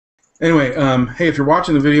Anyway, hey, if you're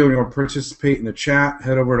watching the video and you want to participate in the chat,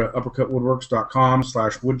 head over to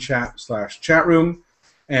uppercutwoodworks.com/woodchat/chatroom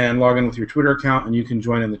and log in with your Twitter account, and you can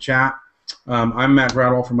join in the chat. I'm Matt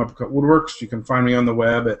Gradwell from Uppercut Woodworks. You can find me on the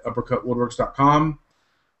web at uppercutwoodworks.com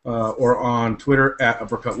or on Twitter at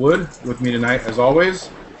uppercutwood. With me tonight, as always,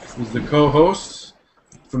 is the co-host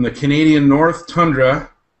from the Canadian North Tundra,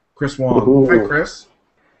 Chris Wong. Ooh. Hi, Chris.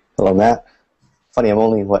 Hello, Matt. Funny, I'm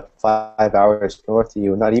only, 5 hours north of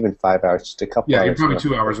you? Not even 5 hours, just a couple hours. Yeah, you're probably north.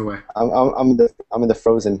 2 hours away. I'm in the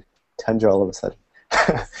frozen tundra all of a sudden.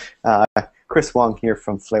 Chris Wong here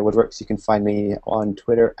from Flair Woodworks. You can find me on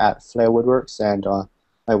Twitter at Flair Woodworks and on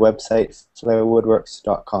my website,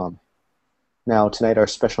 flairwoodworks.com. Now, tonight our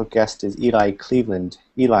special guest is Eli Cleveland.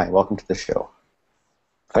 Eli, welcome to the show.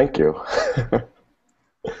 Thank you.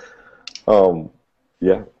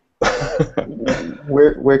 Yeah.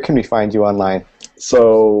 Where can we find you online?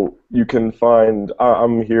 So you can find,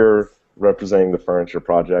 I'm here representing the Furniture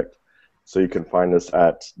Project, so you can find us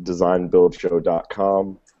at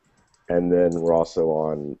designbuildshow.com, and then we're also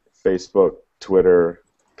on Facebook, Twitter,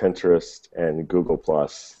 Pinterest, and Google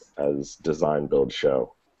Plus as Design Build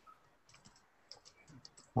Show.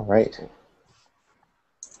 All right.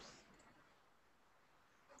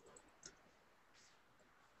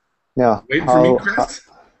 Now, Waiting for me, Chris?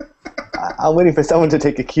 I'm waiting for someone to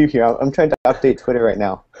take a cue here. I'm trying to update Twitter right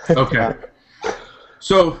now. Okay.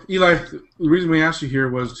 So, Eli, the reason we asked you here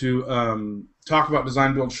was to talk about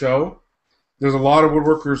Design Build Show. There's a lot of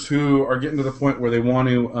woodworkers who are getting to the point where they want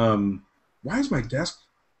to... why is my desk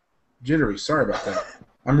jittery? Sorry about that.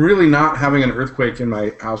 I'm really not having an earthquake in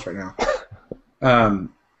my house right now.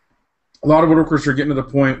 A lot of woodworkers are getting to the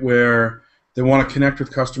point where they want to connect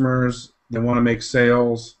with customers, they want to make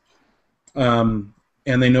sales, and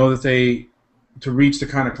they know that to reach the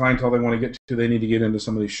kind of clientele they want to get to, they need to get into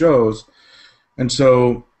some of these shows. And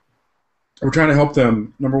so we're trying to help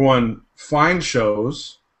them, number one, find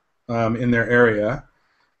shows in their area,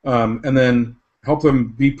 and then help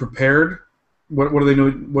them be prepared. What do they know?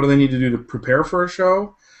 What do they need to do to prepare for a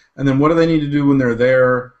show? And then what do they need to do when they're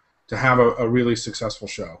there to have a really successful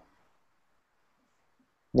show?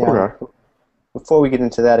 Yeah. Okay. Before we get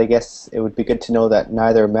into that, I guess it would be good to know that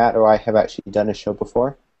neither Matt or I have actually done a show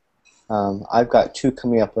before. I've got two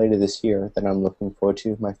coming up later this year that I'm looking forward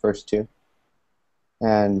to, my first two.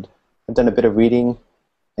 And I've done a bit of reading.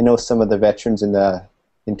 I know some of the veterans in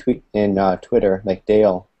Twitter, like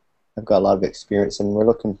Dale, have got a lot of experience, and we're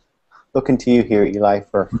looking to you here, Eli,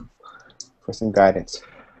 for some guidance.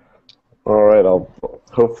 All right.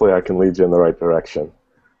 Hopefully I can lead you in the right direction.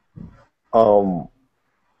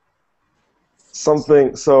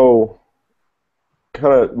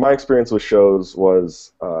 Kind of my experience with shows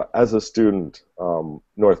was as a student,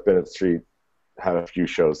 North Bennett Street had a few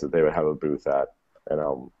shows that they would have a booth at,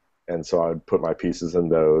 and so I'd put my pieces in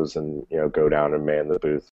those and go down and man the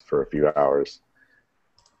booth for a few hours.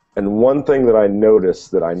 And one thing that I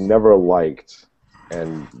noticed that I never liked,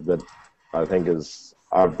 and that I think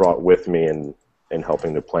I've brought with me in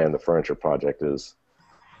helping to plan the Furniture Project, is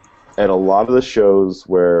at a lot of the shows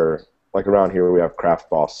where, like around here, we have Craft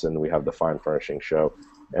Boston, we have the Fine Furnishing Show,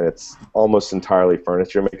 and it's almost entirely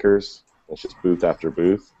furniture makers. It's just booth after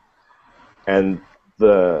booth. And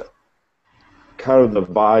the kind of the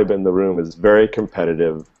vibe in the room is very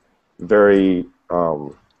competitive, very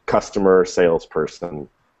customer salesperson.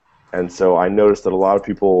 And so I noticed that a lot of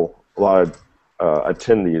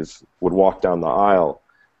attendees would walk down the aisle,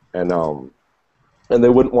 and they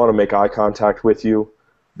wouldn't want to make eye contact with you,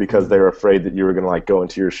 because they were afraid that you were going to go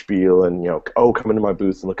into your spiel and come into my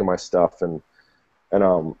booth and look at my stuff, and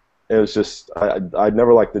it was just I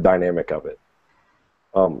never liked the dynamic of it.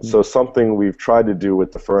 So something we've tried to do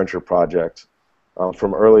with the Furniture Project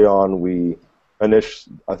from early on, I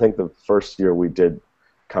think the first year we did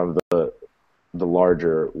kind of the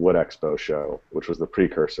larger Wood Expo show, which was the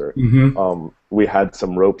precursor. Mm-hmm. We had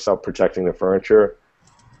some ropes up protecting the furniture.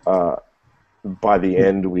 By the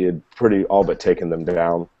end, we had all but taken them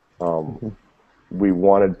down. We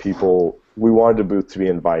wanted the booth to be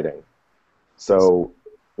inviting. So,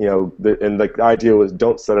 the idea was,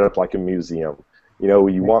 don't set it up like a museum.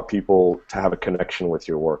 You want people to have a connection with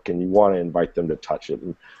your work, and you want to invite them to touch it.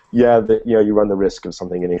 And you run the risk of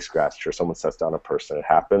something getting scratched, or someone sets down a person. It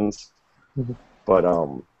happens. Mm-hmm.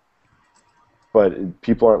 But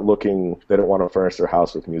people aren't looking. They don't want to furnish their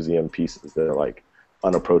house with museum pieces that are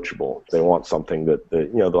unapproachable. They want something that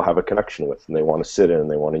they'll have a connection with, and they want to sit in, and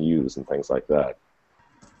they want to use, and things like that.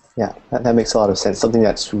 Yeah, that makes a lot of sense. Something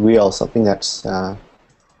that's real, something that's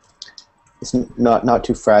it's not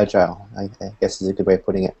too fragile, I guess is a good way of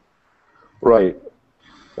putting it. Right.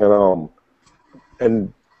 And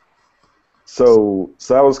So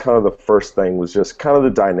that was kind of the first thing, was just kind of the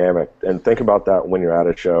dynamic, and think about that when you're at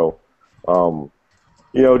a show.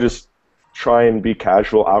 Just try and be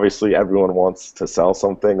casual. Obviously, everyone wants to sell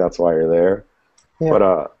something. That's why you're there.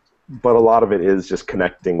 Yeah. But a lot of it is just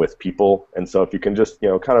connecting with people. And so if you can just,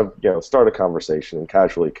 start a conversation and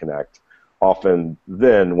casually connect, often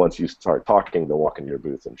then once you start talking, they'll walk into your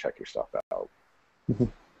booth and check your stuff out.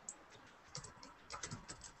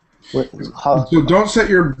 So don't set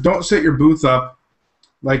your booth up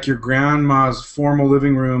like your grandma's formal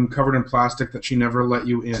living room covered in plastic that she never let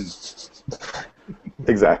you in.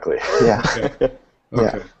 Exactly. Yeah. Okay.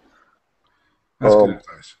 Yeah. That's good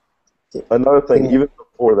advice. Another thing, even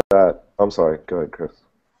before that, I'm sorry, go ahead, Chris.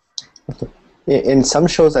 In some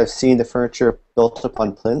shows I've seen the furniture built up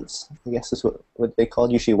on plinths, I guess is what they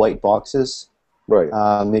call, usually white boxes,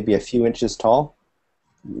 right? Maybe a few inches tall.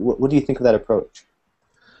 What do you think of that approach?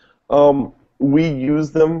 We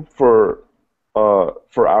use them for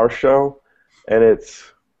our show, and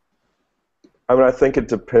I think it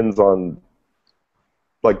depends on,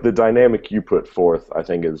 like, the dynamic you put forth, I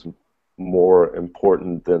think, is more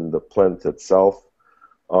important than the plinth itself.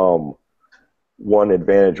 One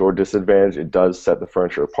advantage or disadvantage, it does set the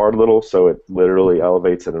furniture apart a little, so it literally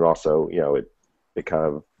elevates it, and also,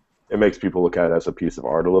 it makes people look at it as a piece of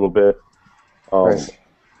art a little bit. Right.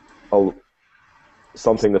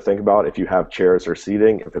 Something to think about, if you have chairs or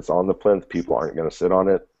seating, if it's on the plinth, people aren't going to sit on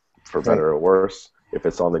it, for better or worse. If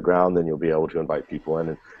it's on the ground, then you'll be able to invite people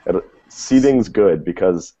in. And seating's good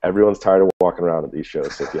because everyone's tired of walking around at these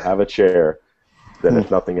shows. So if you have a chair, then if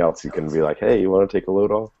nothing else, you can be like, hey, you want to take a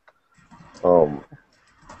load off?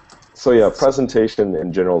 So yeah, presentation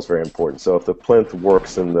in general is very important. So if the plinth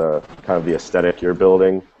works in the kind of the aesthetic you're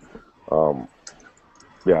building, then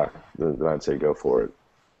I'd say go for it.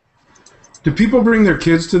 Do people bring their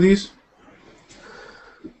kids to these?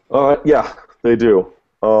 Yeah, they do.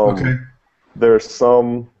 Okay. There's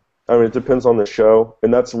some. It depends on the show,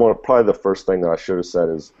 and that's probably the first thing that I should have said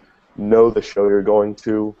is know the show you're going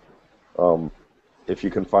to. If you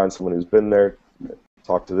can find someone who's been there,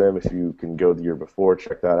 talk to them. If you can go the year before,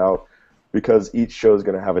 check that out, because each show is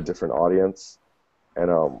going to have a different audience. And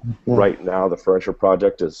right now, the Furniture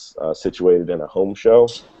Project is situated in a home show,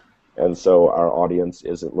 and so our audience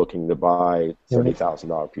isn't looking to buy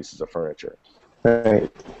 $30,000 pieces of furniture. Right.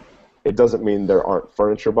 It doesn't mean there aren't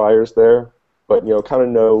furniture buyers there, but kind of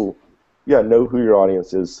know who your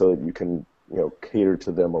audience is, so that you can cater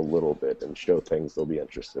to them a little bit and show things they'll be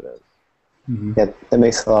interested in. Mm-hmm. Yeah, that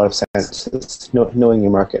makes a lot of sense. It's knowing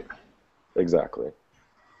your market. Exactly.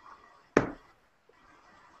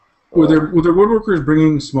 Were there woodworkers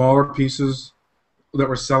bringing smaller pieces that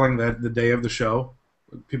were selling the day of the show?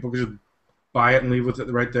 People could just buy it and leave with it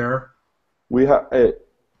right there? We have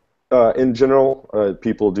in general,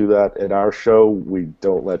 people do that. At our show, we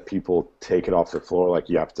don't let people take it off the floor. Like,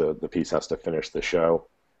 the piece has to finish the show,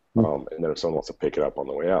 and then if someone wants to pick it up on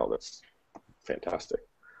the way out, that's fantastic.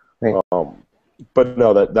 Right. But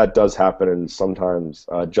no, that does happen, and sometimes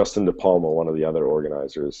Justin DePalma, one of the other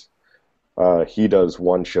organizers, he does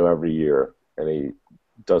one show every year, and he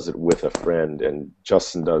does it with a friend. And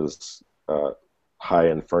Justin does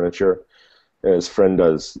high-end furniture, and his friend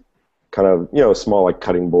does kind of small, like,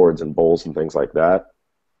 cutting boards and bowls and things like that.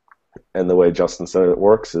 And the way Justin said it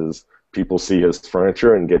works is people see his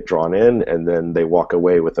furniture and get drawn in, and then they walk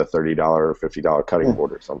away with a $30 or $50 cutting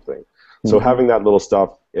board or something. So having that little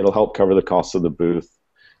stuff, it'll help cover the cost of the booth.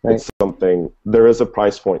 Right. It's something, there is a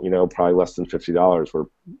price point, probably less than $50, where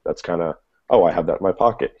that's kind of, oh, I have that in my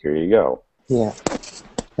pocket, here you go. Yeah,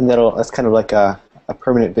 and that's kind of like a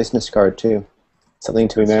permanent business card too, something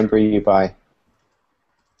to remember you by.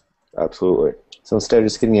 Absolutely. So instead of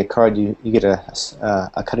just getting a card, you get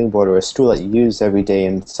a cutting board or a stool that you use every day,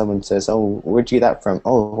 and someone says, oh, where'd you get that from?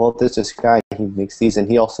 Oh, well, there's this guy, he makes these, and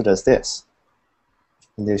he also does this.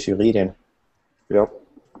 And there's your lead-in. Yep,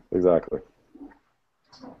 exactly.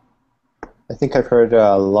 I think I've heard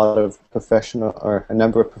a number of professional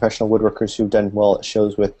woodworkers who've done well at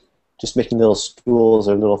shows with just making little stools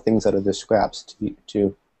or little things out of their scraps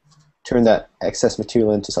to turn that excess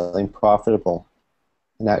material into something profitable,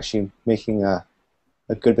 and actually making a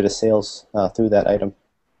good bit of sales through that item.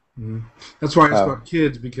 Mm-hmm. That's why I asked about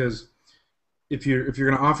kids, because if you're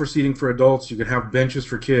going to offer seating for adults, you could have benches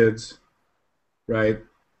for kids, right?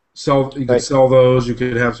 You could sell those. You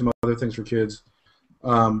could have some other things for kids.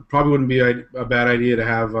 Probably wouldn't be a bad idea to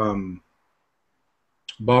have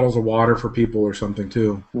bottles of water for people or something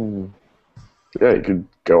too. Yeah, you could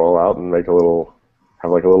go all out and have a little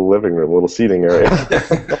living room, a little seating area.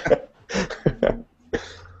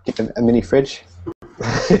 Get a mini fridge.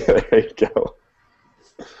 There you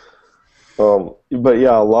But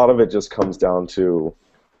yeah, a lot of it just comes down to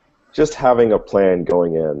just having a plan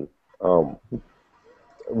going in.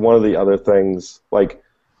 One of the other things, like,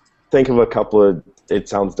 think of a couple of, it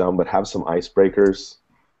sounds dumb, but have some icebreakers,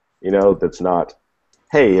 that's not,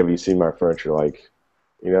 hey, have you seen my furniture? Like,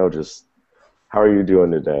 just, how are you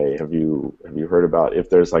doing today? Have you heard about, if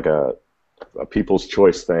there's like a People's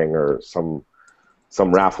Choice thing or some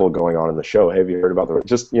raffle going on in the show, hey, have you heard about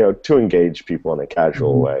just, to engage people in a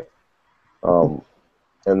casual way. And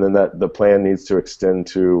then the plan needs to extend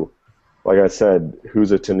to, like I said,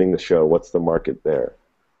 who's attending the show? What's the market there?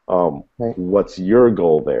 Right. What's your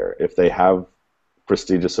goal there? If they have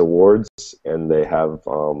prestigious awards and they have,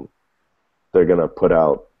 they're going to put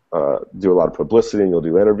out, do a lot of publicity and you'll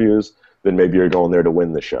do interviews, then maybe you're going there to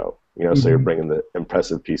win the show. So you're bringing the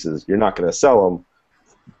impressive pieces. You're not going to sell them,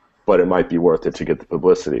 but it might be worth it to get the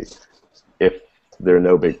publicity. If there are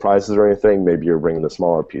no big prizes or anything, maybe you're bringing the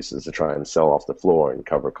smaller pieces to try and sell off the floor and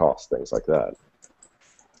cover costs, things like that.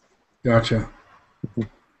 Gotcha.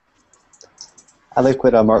 I like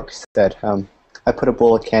what Mark said. I put a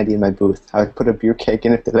bowl of candy in my booth. I would put a beer keg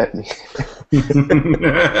in if they let me.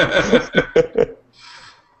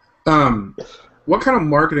 What kind of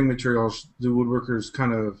marketing materials do woodworkers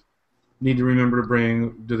kind of need to remember to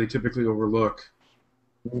bring? Do they typically overlook?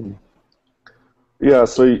 Yeah,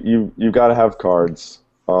 so you've got to have cards.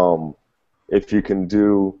 If you can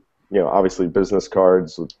do, obviously business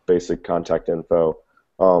cards with basic contact info.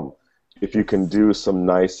 If you can do some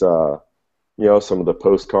nice, some of the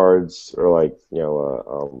postcards or like,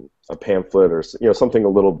 a pamphlet or, something a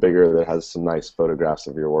little bigger that has some nice photographs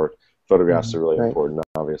of your work. Photographs are really important,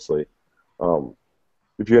 obviously.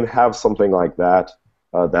 If you can have something like that,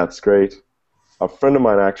 that's great. A friend of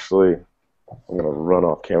mine actually, I'm going to run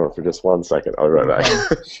off camera for just 1 second. I'll be right back.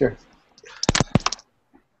 Sure.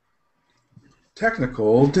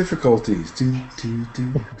 Technical difficulties.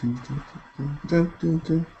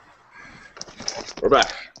 We're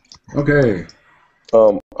back. Okay.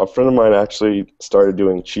 A friend of mine actually started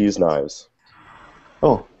doing cheese knives.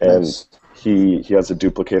 Oh, and nice. he has a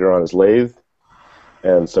duplicator on his lathe,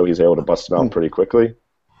 and so he's able to bust them out pretty quickly.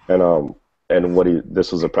 And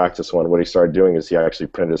this was a practice one. What he started doing is he actually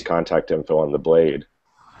printed his contact info on the blade.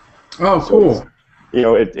 Oh, so cool.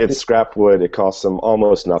 It's scrap wood. It costs him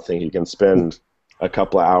almost nothing. He can spend a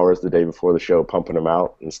couple of hours the day before the show pumping them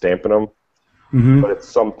out and stamping them. But it's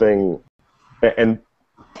something, and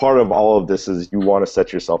part of all of this is you want to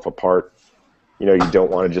set yourself apart. You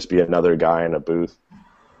don't want to just be another guy in a booth.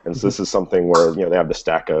 And so this is something where, they have the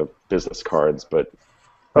stack of business cards, but,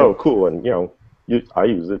 oh, cool, and, I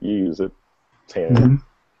use it, you use it. It's handy.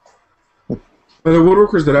 Are there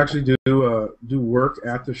woodworkers that actually do work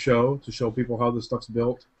at the show to show people how this stuff's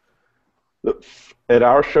built? At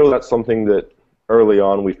our show, that's something that early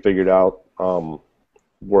on we figured out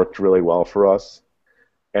worked really well for us.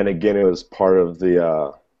 And again, it was part of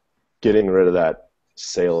the getting rid of that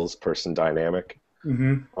salesperson dynamic.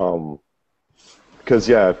 Because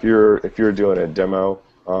if you're doing a demo,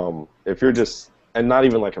 if you're just, and not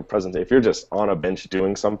even like a presentation, if you're just on a bench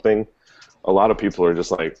doing something, a lot of people are just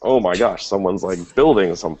like, oh my gosh, someone's like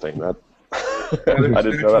building something. That I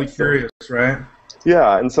didn't know that. Curious, right?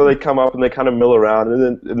 Yeah, and so they come up and they kind of mill around,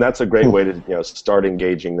 and that's a great way to start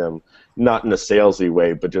engaging them, not in a salesy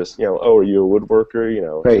way, but just oh, are you a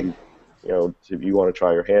woodworker? Right. If you want to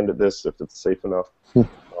try your hand at this, if it's safe enough.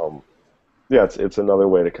 Yeah, it's another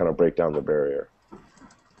way to kind of break down the barrier.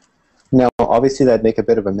 Now, obviously, that'd make a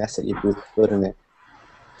bit of a mess at your booth, wouldn't it?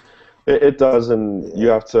 It does, and you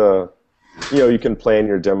have to, you can plan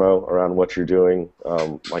your demo around what you're doing.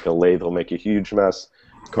 Like a lathe will make a huge mess.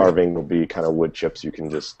 Carving will be kind of wood chips. You can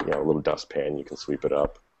just, a little dustpan, you can sweep it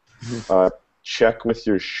up. Check with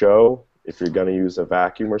your show if you're going to use a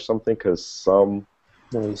vacuum or something, because some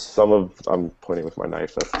of, I'm pointing with my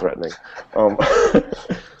knife, that's threatening.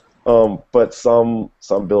 But some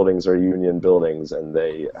buildings are union buildings, and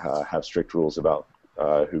they have strict rules about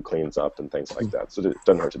who cleans up and things like that. So it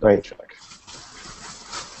doesn't hurt to double check.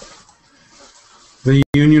 The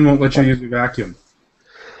union won't let you use a vacuum.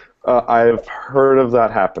 I've heard of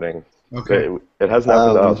that happening. Okay. It hasn't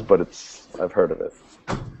happened to us, but I've heard of it.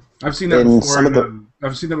 I've seen that before.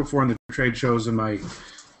 I've seen that before in the trade shows in my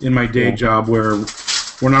day job, where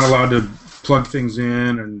we're not allowed to plug things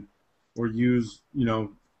in or use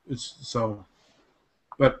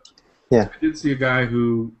But I did see a guy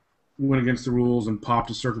who went against the rules and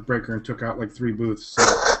popped a circuit breaker and took out like 3 booths. So,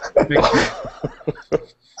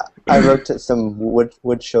 I worked at some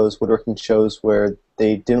woodworking shows, where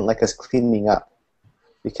they didn't like us cleaning up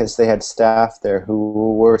because they had staff there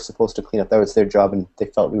who were supposed to clean up. That was their job, and they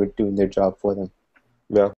felt we were doing their job for them.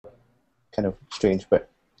 Yeah. kind of strange, but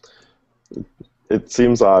it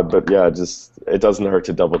seems odd, but yeah, just it doesn't hurt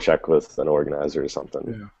to double check with an organizer or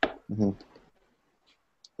something. Yeah. Mm-hmm.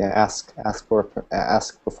 Yeah, ask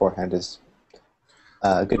beforehand is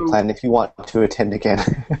a good plan if you want to attend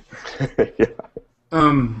again. Yeah.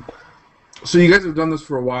 So you guys have done this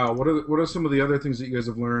for a while. What are some of the other things that you guys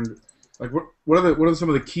have learned? Like what are some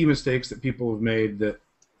of the key mistakes that people have made that?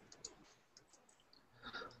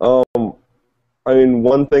 I mean,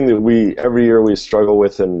 one thing that every year we struggle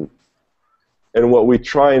with, and what we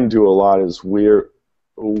try and do a lot is we're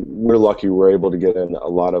lucky we're able to get in a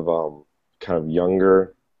lot of kind of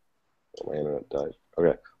younger. Oh, my internet died.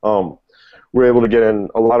 Okay. We're able to get in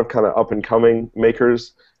a lot of kind of up and coming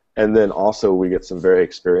makers, and then also we get some very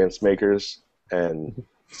experienced makers, and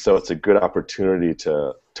so it's a good opportunity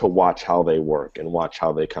to watch how they work and watch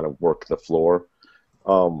how they kind of work the floor.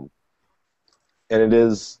 And it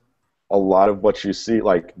is a lot of what you see,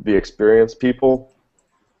 like the experienced people.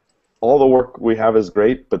 All the work we have is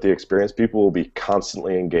great, but the experienced people will be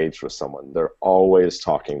constantly engaged with someone. They're always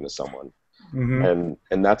talking to someone. Mm-hmm.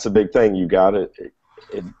 And that's a big thing. You got to.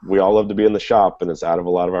 We all love to be in the shop, and it's out of a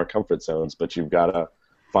lot of our comfort zones. But you've got to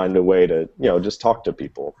find a way to, just talk to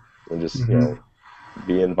people and just,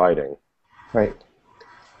 be inviting. Right.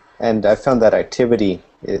 And I found that activity,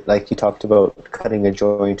 like you talked about cutting a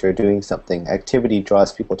joint or doing something, activity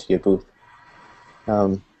draws people to your booth.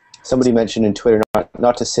 Somebody mentioned in Twitter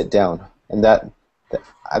not to sit down, and that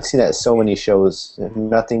I've seen that at so many shows.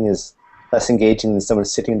 Nothing is less engaging than someone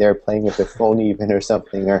sitting there playing with their phone even or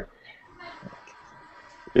something. Or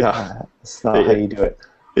it's not how you do it.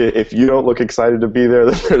 If you don't look excited to be there,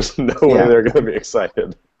 then there's no way they're going to be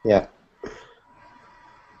excited. Yeah.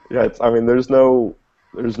 Yeah, there's no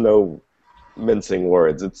mincing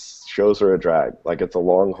words. Shows are a drag. Like, it's a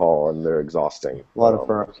long haul, and they're exhausting. A lot of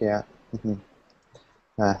work, yeah. Mm-hmm.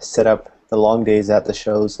 Set up the long days at the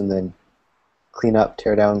shows, and then clean up,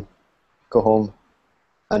 tear down, go home,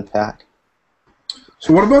 unpack.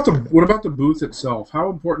 So what about the booth itself? How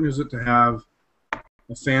important is it to have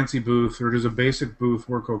a fancy booth, or does a basic booth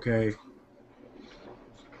work okay?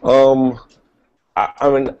 I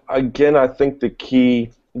mean, again, I think the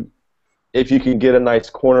key, if you can get a nice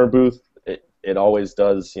corner booth, it always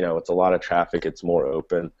does. It's a lot of traffic. It's more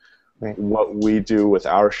open. Right. What we do with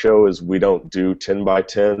our show is we don't do 10 by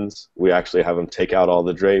 10s. We actually have them take out all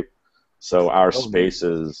the drape. So our space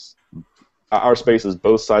is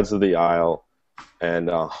both sides of the aisle and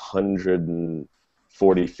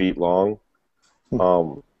 140 feet long.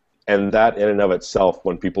 And that in and of itself,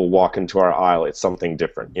 when people walk into our aisle, it's something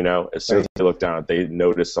different. As soon as they look down, they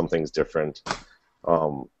notice something's different.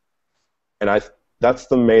 And that's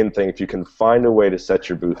the main thing. If you can find a way to set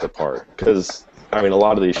your booth apart, because a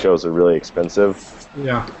lot of these shows are really expensive.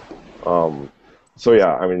 Yeah. So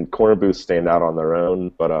yeah, corner booths stand out on their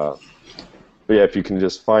own, but yeah, if you can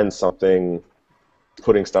just find something,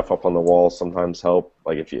 putting stuff up on the wall sometimes help.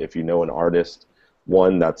 Like if you know an artist,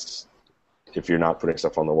 that's, if you're not putting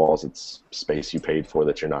stuff on the walls, it's space you paid for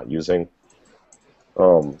that you're not using.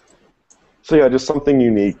 So yeah, just something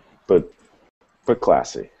unique, but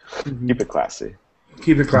classy. Mm-hmm. Keep it classy.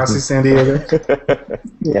 Keep it classy, San Diego.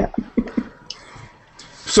 Yeah.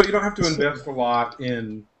 So you don't have to invest a lot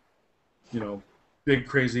in, big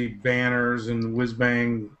crazy banners and whiz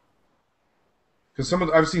bang. Because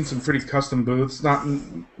I've seen some pretty custom booths, not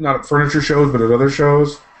at furniture shows, but at other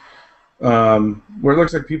shows, where it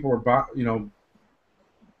looks like people are,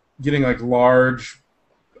 getting like large,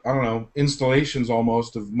 installations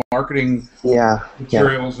almost of marketing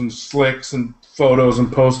materials and slicks and photos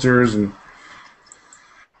and posters and.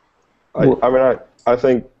 I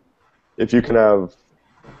think if you can have,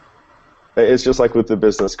 it's just like with the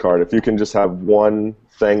business card. If you can just have one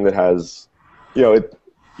thing that has, you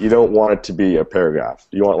don't want it to be a paragraph.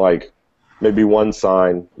 You want like maybe one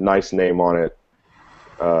sign, nice name on it,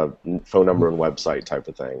 phone number and website type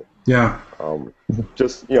of thing. Yeah.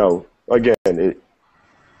 Just, again,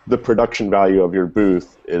 the production value of your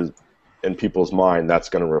booth is, in people's mind, that's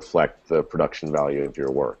going to reflect the production value of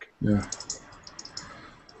your work. Yeah.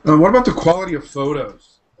 What about the quality of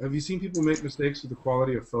photos? Have you seen people make mistakes with the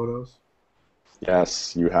quality of photos?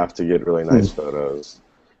 Yes, you have to get really nice photos.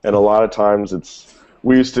 And a lot of times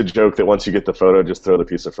we used to joke that once you get the photo, just throw the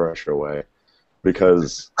piece of furniture away.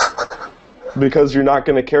 Because you're not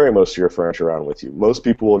going to carry most of your furniture around with you. Most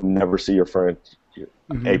people will never see your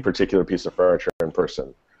a particular piece of furniture in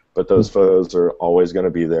person. But those photos are always going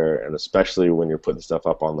to be there, and especially when you're putting stuff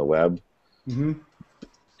up on the web. Mm-hmm.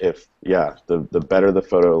 The better the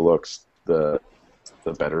photo looks, the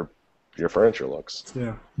better your furniture looks.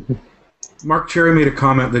 Yeah. Mark Cherry made a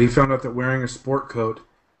comment that he found out that wearing a sport coat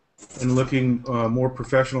and looking more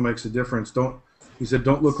professional makes a difference. He said,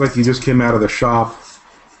 don't look like you just came out of the shop.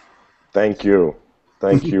 Thank you,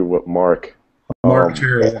 Mark. Mark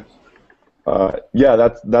Cherry. Yeah,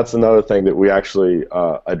 that's another thing that we actually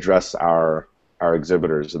address our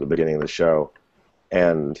exhibitors at the beginning of the show,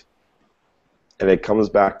 and it comes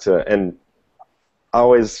back to, and I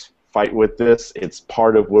always fight with this. It's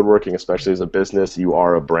part of woodworking, especially as a business. You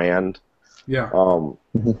are a brand. Yeah.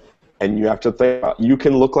 And you have to think, you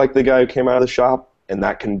can look like the guy who came out of the shop, and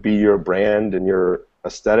that can be your brand and your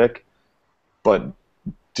aesthetic, but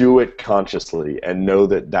do it consciously and know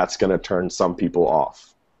that that's going to turn some people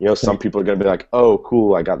off. You know, some people are going to be like, oh,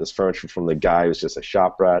 cool, I got this furniture from the guy who's just a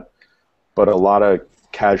shop rat. But a lot of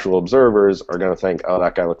casual observers are going to think, oh,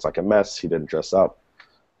 that guy looks like a mess, he didn't dress up.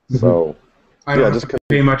 So, I don't have to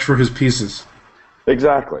pay much for his pieces.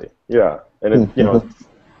 Exactly, yeah. And,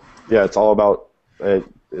 it's all about, it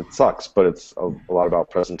sucks, but it's a lot about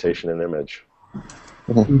presentation and image.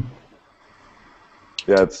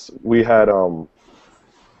 Yeah, we had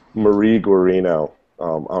Marie Guarino. I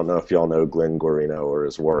don't know if y'all know Glenn Guarino or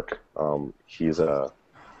his work. He's a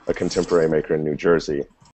contemporary maker in New Jersey.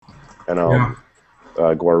 And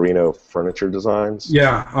Guarino Furniture Designs.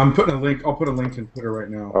 Yeah, I'm putting a link. I'll put a link in Twitter right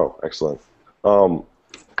now. Oh, excellent.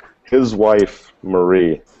 His wife,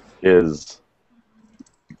 Marie, is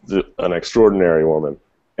an extraordinary woman.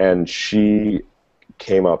 And she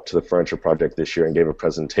came up to the Furniture Project this year and gave a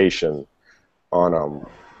presentation on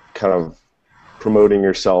kind of promoting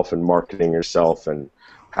yourself and marketing yourself and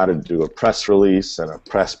how to do a press release and a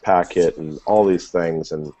press packet and all these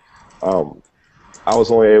things. And I was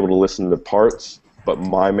only able to listen to parts, but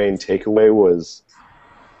my main takeaway was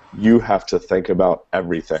you have to think about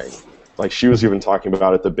everything. Like she was even talking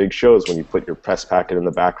about at the big shows when you put your press packet in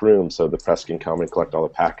the back room so the press can come and collect all the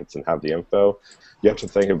packets and have the info. You have to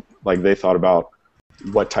think of, like, they thought about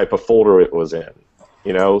what type of folder it was in.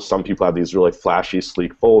 You know, some people have these really flashy,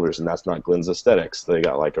 sleek folders, and that's not Glenn's aesthetics. They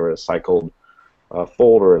got like a recycled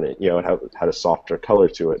folder, and it had a softer color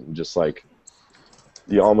to it, and just like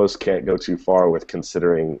you almost can't go too far with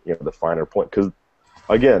considering the finer point. Because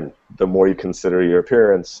again, the more you consider your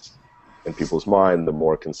appearance in people's mind, the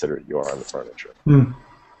more considerate you are on the furniture.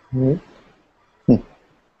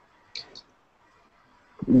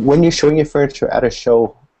 When you're showing your furniture at a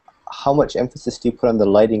show, how much emphasis do you put on the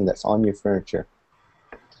lighting that's on your furniture?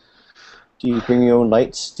 Do you bring your own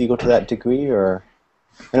lights? Do you go to that degree, or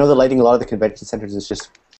I know the lighting a lot of the convention centers is just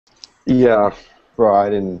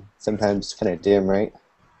broad and sometimes kind of dim, right?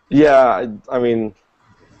 Yeah, I mean,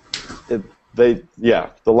 the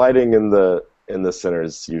lighting in the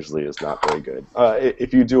centers usually is not very good.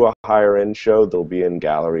 If you do a higher end show, they'll be in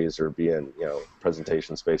galleries or be in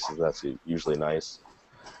presentation spaces, and that's usually nice.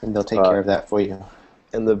 And they'll take care of that for you.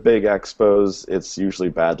 In the big expos, it's usually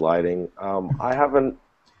bad lighting.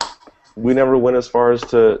 We never went as far as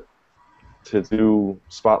to do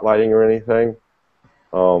spotlighting or anything.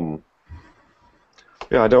 I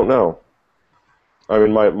don't know. I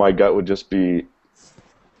mean, my gut would just be,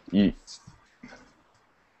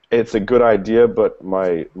 it's a good idea, but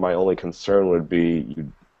my only concern would be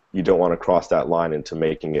you don't want to cross that line into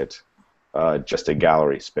making it just a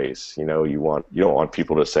gallery space. You don't want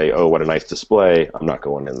people to say, "Oh, what a nice display. I'm not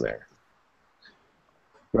going in there."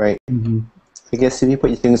 Right. I guess if you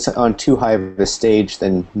put your things on too high of a stage,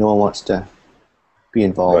 then no one wants to be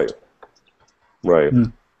involved. Right.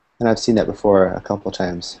 And I've seen that before a couple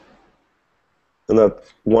times. And that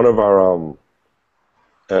one of our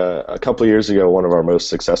a couple of years ago, one of our most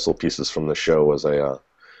successful pieces from the show was it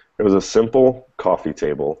was a simple coffee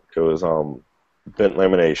table. It was bent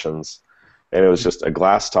laminations, and it was just a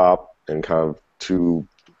glass top and kind of two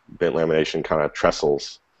bent lamination kind of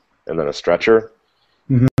trestles, and then a stretcher.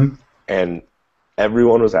 And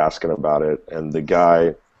everyone was asking about it, and the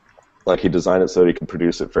guy, he designed it so that he could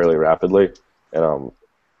produce it fairly rapidly, and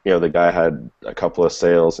the guy had a couple of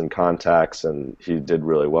sales and contacts, and he did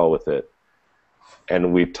really well with it.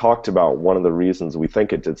 And we talked about one of the reasons we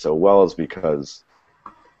think it did so well is because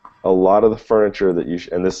a lot of the furniture that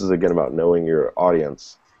and this is again about knowing your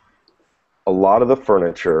audience, a lot of the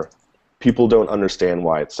furniture, people don't understand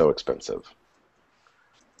why it's so expensive.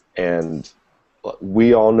 And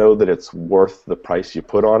we all know that it's worth the price you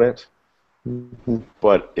put on it,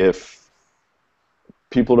 but if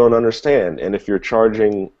people don't understand, and if you're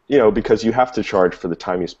charging, because you have to charge for the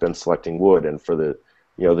time you spend selecting wood and for the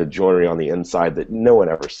joinery on the inside that no one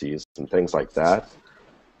ever sees and things like that.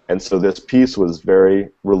 And so this piece was very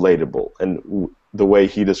relatable. And the way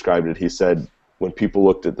he described it, he said when people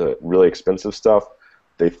looked at the really expensive stuff,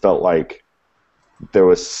 they felt like there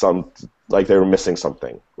was like they were missing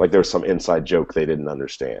something, like there was some inside joke they didn't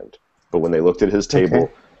understand. But when they looked at his table,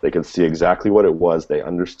 they could see exactly what it was. They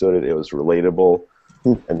understood it. It was relatable.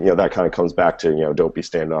 And, you know, that kind of comes back to, you know, don't be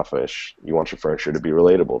standoffish. You want your furniture to be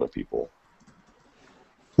relatable to people.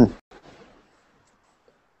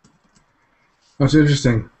 That's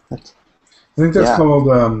interesting. I think that's called,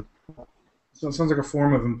 so it sounds like a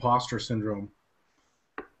form of imposter syndrome.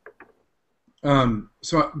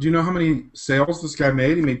 So do you know how many sales this guy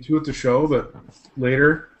made? He made 2 at the show, but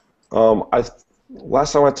later?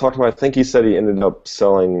 Last time I talked to him, I think he said he ended up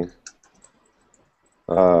selling,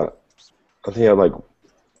 I think he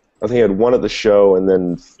had 1 at the show and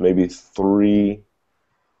then maybe 3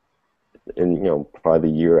 in, you know, probably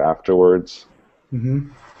the year afterwards. Mm-hmm.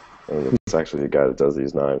 And it's actually the guy that does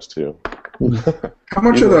these knives too. How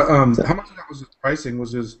much of that was his pricing?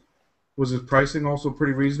 Was his pricing also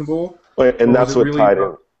pretty reasonable? And that's what tied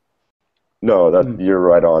in. No, you're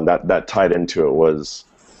right on. That tied into it was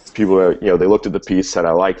people, you know, they looked at the piece, said,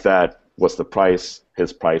 I like that. What's the price?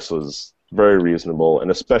 His price was very reasonable,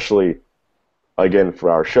 and especially, again, for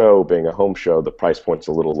our show, being a home show, the price point's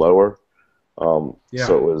a little lower. So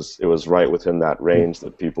it was right within that range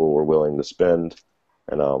that people were willing to spend,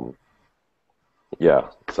 and so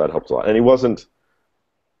that helped a lot. And he wasn't.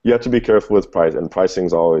 You have to be careful with price, and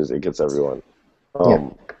pricing's always, it gets everyone.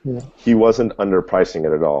 He wasn't underpricing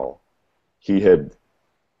it at all. He had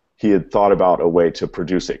thought about a way to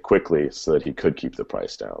produce it quickly so that he could keep the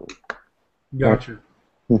price down. Gotcha.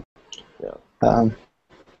 Yeah.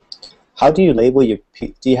 How do you label your?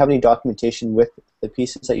 Do you have any documentation with the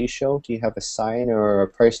pieces that you show? Do you have a sign or a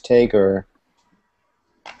price tag, or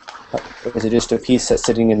is it just a piece that's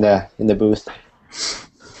sitting in the booth?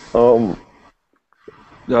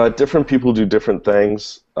 Different people do different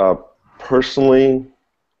things. Personally,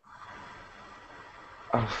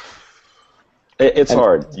 it's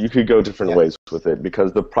hard. You could go different ways with it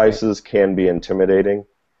because the prices can be intimidating,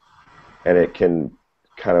 and it can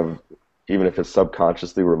kind of, even if it's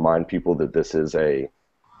subconsciously, remind people that this is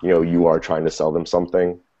you are trying to sell them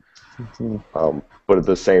something. But at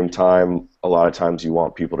the same time, a lot of times you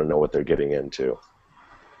want people to know what they're getting into.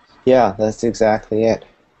 Yeah, that's exactly it.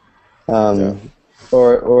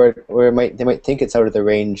 Or they might think it's out of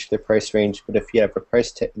the price range, but if you have a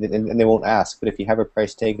price tag, and they won't ask, but if you have a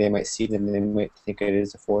price tag, they might see it and they might think it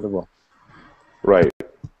is affordable. Right.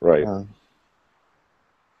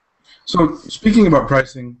 So speaking about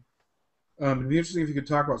pricing, it'd be interesting if you could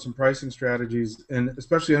talk about some pricing strategies, and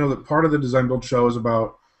especially I know that part of the Design Build show is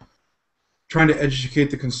about trying to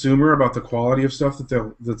educate the consumer about the quality of stuff that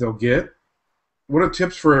they'll get. What are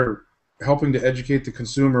tips for helping to educate the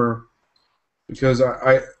consumer? Because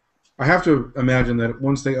I have to imagine that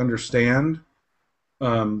once they understand,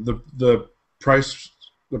 the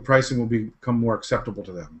pricing will become more acceptable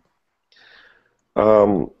to them.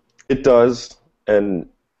 It does, and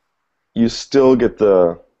you still get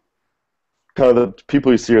the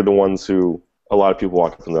people you see are the ones who a lot of people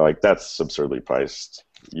walk up and they're like, "That's absurdly priced.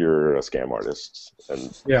 You're a scam artist," and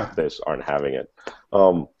they just aren't having it.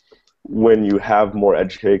 When you have more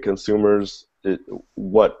educated consumers,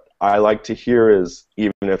 what I like to hear is,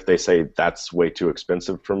 even if they say that's way too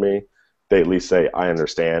expensive for me, they at least say, I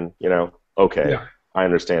understand, okay, I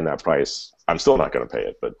understand that price. I'm still not going to pay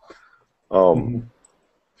it, but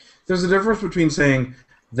there's a difference between saying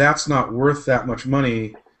that's not worth that much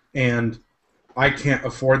money and I can't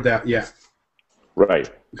afford that yet. Right.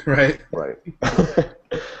 Right.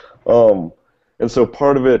 And so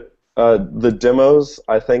part of it, the demos,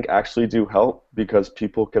 I think, actually do help because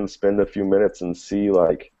people can spend a few minutes and see,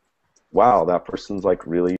 like, wow, that person's like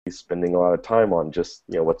really spending a lot of time on just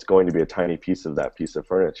what's going to be a tiny piece of that piece of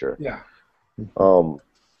furniture. Yeah.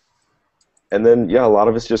 And then a lot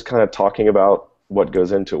of it's just kind of talking about what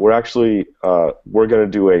goes into it. We're actually we're going to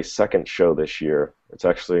do a second show this year. It's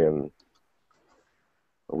actually in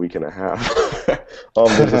a week and a half.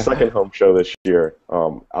 There's a second home show this year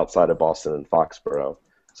outside of Boston in Foxborough.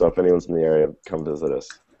 So if anyone's in the area, come visit us.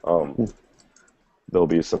 There'll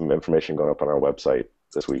be some information going up on our website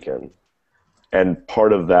this weekend. And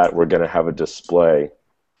part of that, we're going to have a display,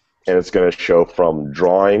 and it's going to show from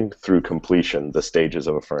drawing through completion the stages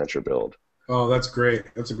of a furniture build. Oh, that's great.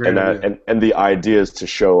 That's a great idea. And the idea is to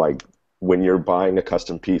show, like, when you're buying a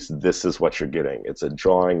custom piece, this is what you're getting. It's a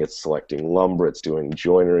drawing, it's selecting lumber, it's doing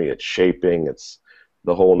joinery, it's shaping, it's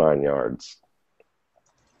the whole 9 yards.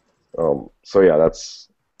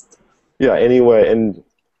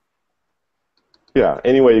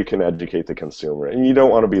 Any way you can educate the consumer, and you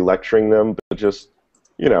don't want to be lecturing them, but just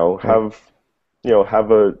have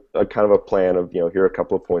a kind of a plan of here are a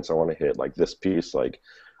couple of points I want to hit, like this piece, like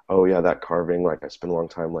oh yeah, that carving, like I spent a long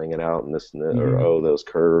time laying it out, and this and that, or Mm-hmm. oh, those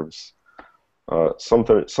curves.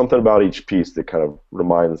 Something about each piece that kind of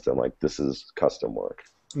reminds them like this is custom work.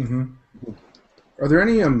 Mm-hmm. Are there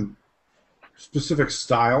any specific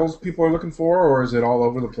styles people are looking for, or is it all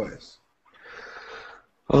over the place?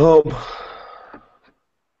 Um,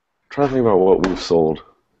 Trying to think about what we've sold.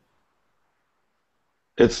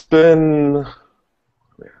 It's been, I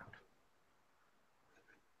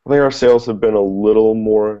think our sales have been a little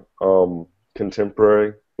more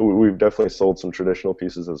contemporary. We've definitely sold some traditional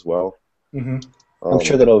pieces as well. Mm-hmm. I'm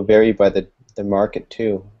sure Um, that'll vary by the market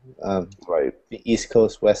too. right. The East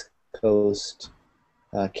Coast, West Coast,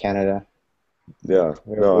 Canada, Yeah.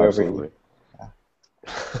 No, wherever you. absolutely. Uh,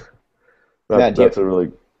 That Matt, do you that's a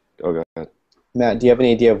really. Oh, go ahead. Matt, do you have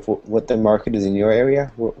any idea of what the market is in your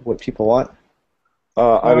area? What people want?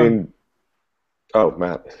 I Um, mean, oh,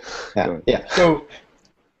 Matt, go Yeah, ahead. yeah, so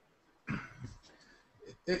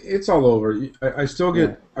it's all over. yeah. I still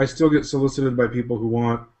get solicited by people who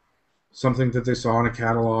want something that they saw in a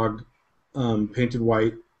catalog, painted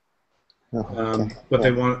white, Oh, okay. but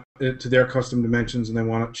they Yeah. want it to their custom dimensions and they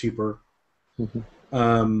want it cheaper. Hmm.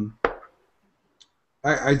 Um,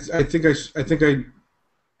 I think I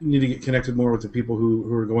need to get connected more with the people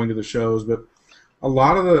who are going to the shows, but a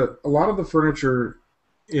lot of the furniture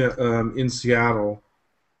in Seattle,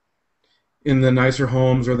 in the nicer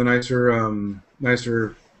homes or the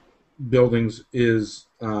nicer buildings, is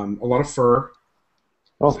a lot of fur,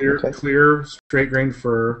 Oh, okay. clear straight grain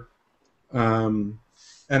fur, and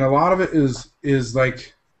a lot of it is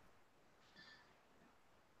like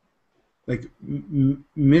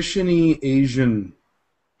missiony Asian.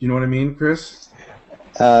 You know what I mean, Chris?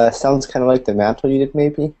 Sounds kind of like the mantle you did,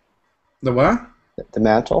 maybe. The what? The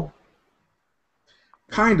mantle.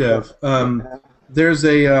 Kind Yeah. of. Yeah. There's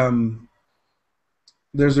a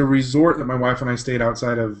there's a resort that my wife and I stayed in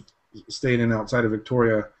outside of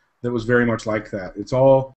Victoria that was very much like that. It's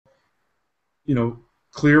all, you know,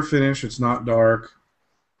 clear finish. It's not dark.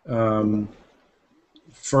 Um,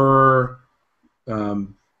 Fur,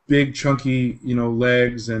 big chunky,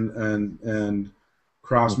 legs and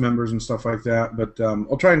cross members and stuff like that. But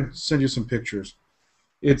I'll try and send you some pictures.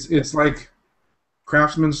 It's like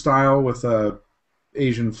craftsman style with a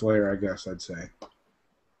Asian flair, I guess I'd say.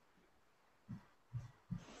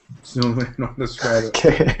 It's the only way I know how to describe it.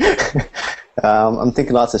 Okay. I'm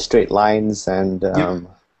thinking lots of straight lines, and Yep.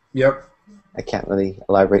 Yep. I can't really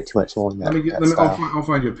elaborate too much more on that style. I'll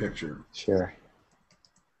find you a picture. Sure.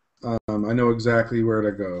 I know exactly where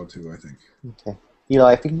to go to, I think. Okay.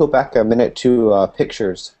 Eli, if we can go back a minute to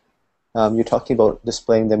pictures, you're talking about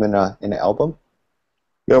displaying them in an album.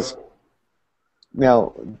 Yep.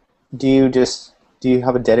 Now, do you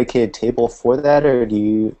have a dedicated table for that, or do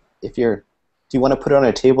you want to put it on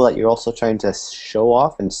a table that you're also trying to show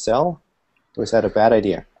off and sell, or is that a bad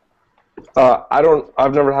idea?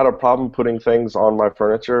 I've never had a problem putting things on my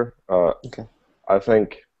furniture. Okay. I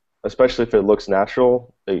think, especially if it looks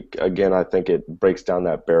natural, again, I think it breaks down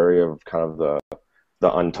that barrier of kind of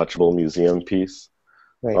the untouchable museum piece.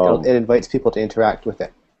 Right. It invites people to interact with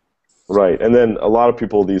it. Right, and then a lot of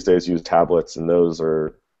people these days use tablets, and those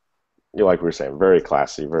are, like we were saying, very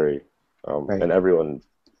classy, very, Right. and everyone,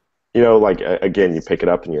 like again, you pick it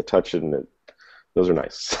up and you touch it, and those are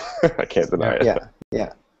nice. I can't deny it. Yeah.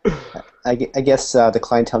 Yeah. I guess the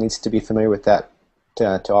clientele needs to be familiar with that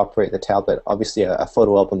to operate the tablet. Obviously, a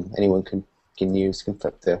photo album anyone can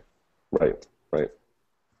flip through. Right, right.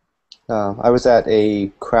 I was at a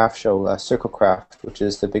craft show, Circle Craft, which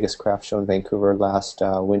is the biggest craft show in Vancouver last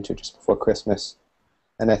winter, just before Christmas.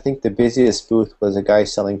 And I think the busiest booth was a guy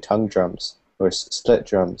selling tongue drums or split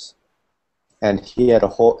drums. And he had I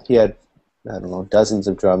don't know, dozens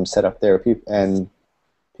of drums set up there, and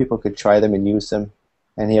people could try them and use them.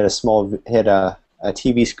 And he had a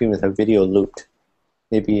TV screen with a video looped,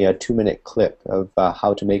 maybe a 2-minute clip of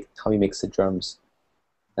how he makes the drums.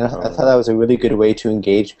 And I thought that was a really good way to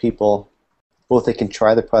engage people. Both they can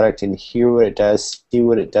try the product and hear what it does, see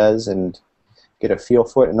what it does, and get a feel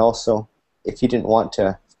for it. And also, if you didn't want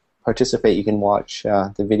to participate, you can watch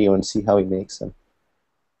the video and see how he makes them.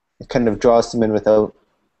 It kind of draws them in without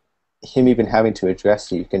him even having to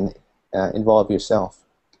address you. You can involve yourself.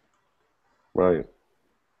 Right.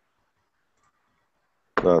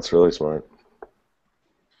 No, that's really smart.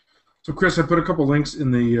 So, Chris, I put a couple links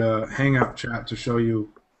in the Hangout chat to show you.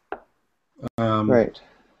 Right.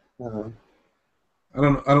 I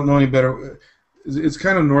don't know any better. It's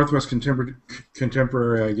kind of Northwest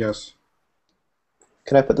contemporary, I guess.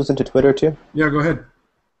 Can I put those into Twitter too? Yeah, go ahead.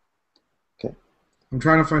 Okay. I'm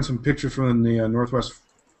trying to find some pictures from the Northwest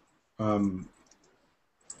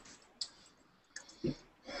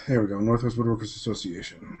Here we go. Northwest Woodworkers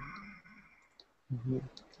Association.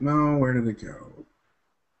 No, where did it go?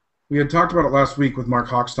 We had talked about it last week with Mark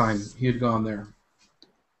Hochstein. He had gone there.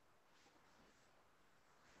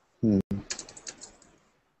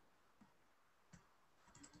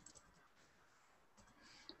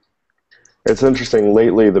 It's interesting.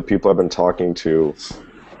 Lately, the people I've been talking to,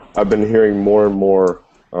 I've been hearing more and more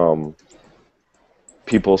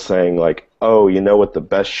people saying, like, oh, you know what the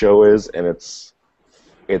best show is? And it's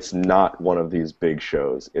not one of these big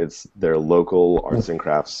shows. It's their local arts and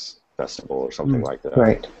crafts festival or something like that.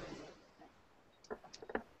 Right.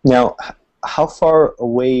 Now, how far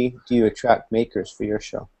away do you attract makers for your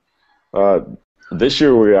show? This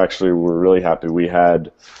year, we actually were really happy. We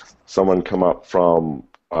had someone come up from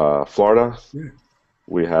Florida. Yeah.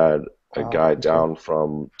 We had a guy down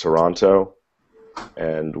from Toronto,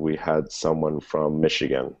 and we had someone from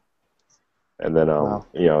Michigan. And then,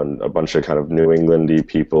 you know, a bunch of kind of New England-y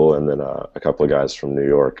people, and then a couple of guys from New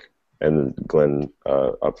York, and Glenn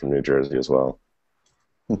up from New Jersey as well.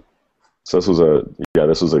 So this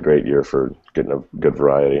was a great year for getting a good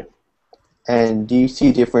variety. And do you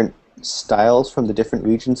see different styles from the different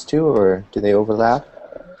regions too, or do they overlap?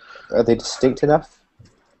 Are they distinct enough?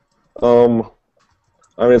 I mean,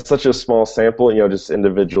 it's such a small sample, you know, just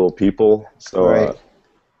individual people. So, right.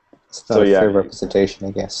 It's not a fair representation,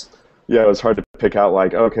 I guess. Yeah, it was hard to pick out,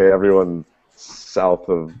 like, okay, everyone south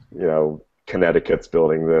of, you know, Connecticut's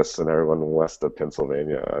building this, and everyone west of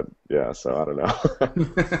Pennsylvania. Yeah, so I don't know.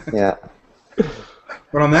 Yeah.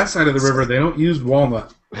 But on that side of the river, they don't use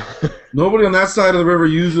walnut. Nobody on that side of the river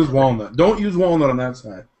uses walnut. Don't use walnut on that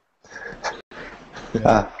side.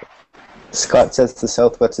 Yeah. Scott says the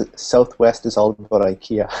Southwest is all about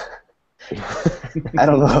IKEA. I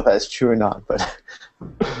don't know if that's true or not, but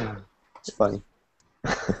it's funny.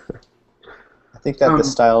 I think that the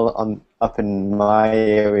style up in my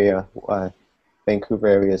area, Vancouver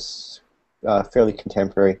area, is fairly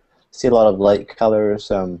contemporary. See a lot of light colors,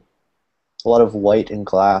 a lot of white and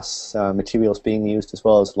glass materials being used, as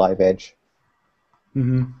well as live edge.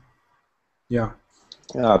 Mm-hmm. Yeah.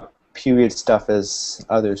 Period stuff, as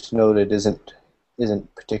others noted, isn't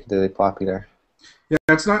particularly popular. Yeah,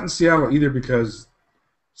 it's not in Seattle either, because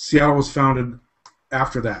Seattle was founded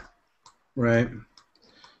after that, right?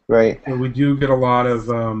 Right. So we do get a lot of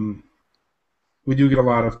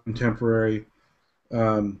contemporary.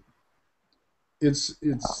 There's a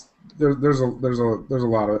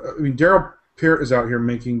lot of. I mean, Daryl Peart is out here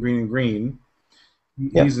making Green and Green.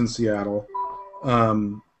 Yep. He's in Seattle.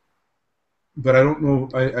 But I don't know.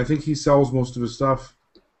 I think he sells most of his stuff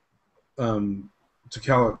to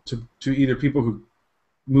either people who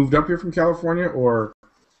moved up here from California or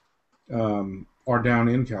are down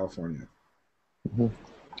in California. Mm-hmm.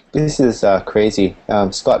 This is crazy.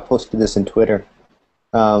 Scott posted this on Twitter.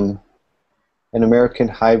 An American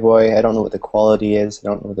Highboy. I don't know what the quality is. I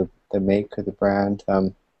don't know the make or the brand.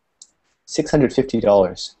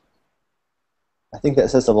 $650. I think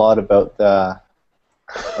that says a lot about the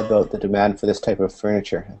demand for this type of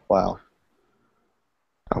furniture. Wow.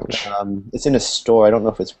 Ouch. It's in a store. I don't know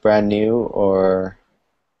if it's brand new or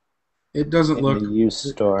It doesn't in look a used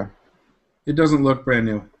store. It doesn't look brand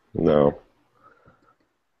new. No.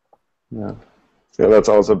 No. Yeah,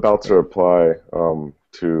 I was about to reply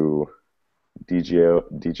to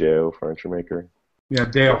DJO furniture maker. Yeah,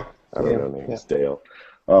 Dale. I don't know names. Yeah. Dale.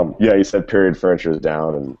 Yeah, he said period furniture is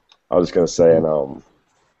down, and I was going to say, and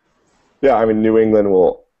yeah, I mean, New England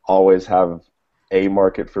will always have a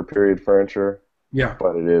market for period furniture. Yeah.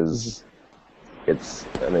 But it is, it's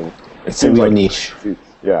a real niche.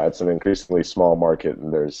 Yeah, it's an increasingly small market,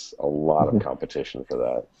 and there's a lot of competition for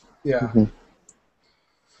that. Yeah. Mm-hmm.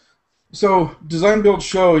 So, Design Build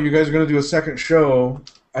Show, you guys are going to do a second show.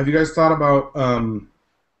 Have you guys thought about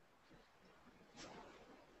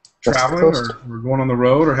traveling or going on the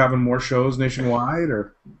road or having more shows nationwide?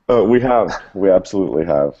 Or we absolutely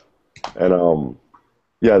have. And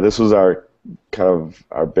yeah, this was our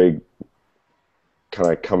big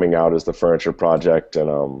kind of coming out as the furniture project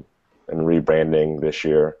and rebranding this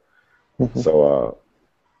year. Mm-hmm.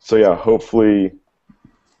 So yeah, hopefully,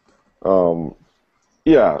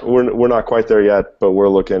 yeah, we're not quite there yet, but we're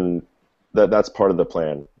looking. That's part of the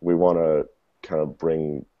plan. We want to kind of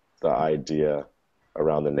bring the idea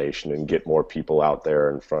around the nation and get more people out there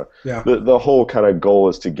in front. Yeah. The whole kind of goal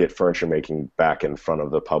is to get furniture making back in front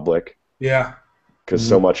of the public. Yeah. Because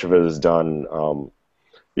so much of it is done,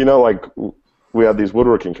 you know, like we have these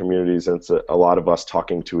woodworking communities, and it's a lot of us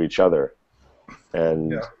talking to each other.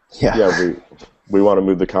 And we want to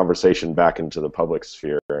move the conversation back into the public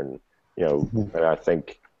sphere, and you know, and I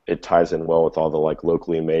think it ties in well with all the like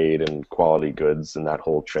locally made and quality goods and that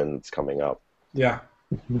whole trend that's coming up. Yeah.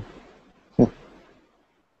 Go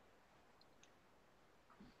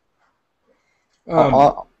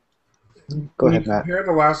When ahead, you Matt. compare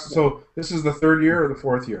the last, so this is the third year or the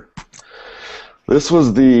fourth year? This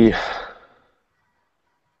was the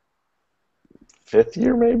 5th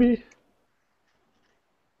year, maybe.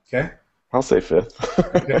 Okay. I'll say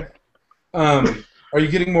 5th. Okay. Are you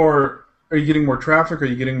getting more? Are you getting more traffic? Are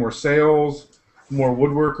you getting more sales? More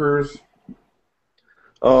woodworkers?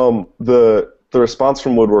 The response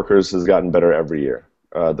from woodworkers has gotten better every year.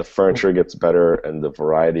 The furniture gets better and the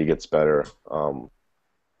variety gets better.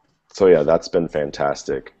 So yeah, that's been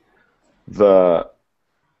fantastic.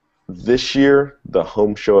 This year, the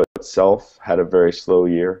home show itself had a very slow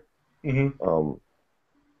year. Mm-hmm.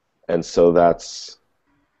 And so that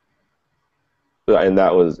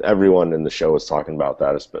was, everyone in the show was talking about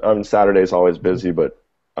that. Saturday's always busy, but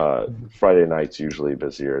Friday night's usually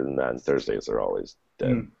busier than that, and Thursdays are always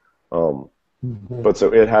dead. But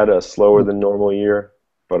so it had a slower than normal year,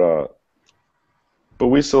 but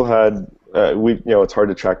we still had it's hard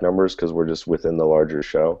to track numbers because we're just within the larger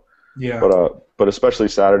show. Yeah. But especially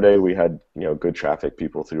Saturday, we had good traffic,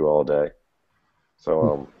 people through all day.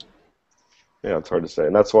 So yeah, it's hard to say,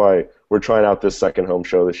 and that's why we're trying out this second home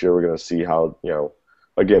show this year. We're going to see how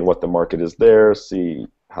again what the market is there, see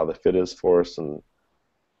how the fit is for us, and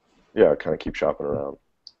yeah, kind of keep shopping around.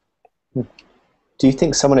 Do you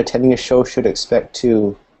think someone attending a show should expect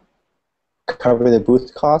to cover the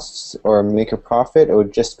booth costs or make a profit, or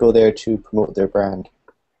just go there to promote their brand?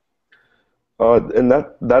 And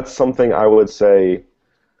that's something I would say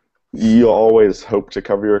you always hope to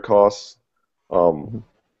cover your costs,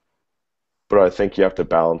 but I think you have to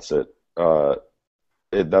balance it.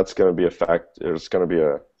 That's going to be a fact. It's going to be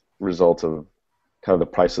a result of kind of the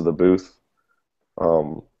price of the booth.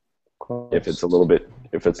 If it's a little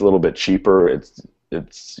bit cheaper, it's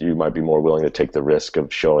you might be more willing to take the risk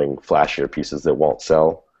of showing flashier pieces that won't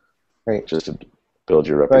sell, right? Just to build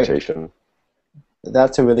your reputation. Right.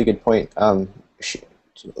 That's a really good point.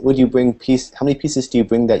 Would you bring how many pieces do you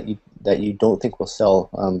bring that you don't think will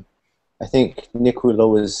sell? I think Nick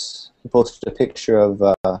Rouleau he posted a picture of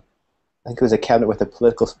I think it was a cabinet with a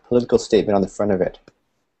political statement on the front of it,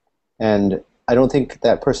 and I don't think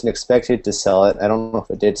that person expected to sell it. I don't know if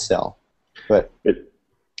it did sell, but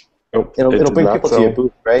it'll bring people to your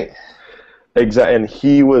booth, right? Exactly, and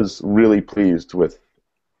he was really pleased with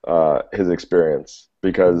his experience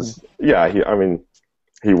because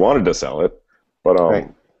he wanted to sell it, but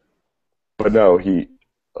right. But no, we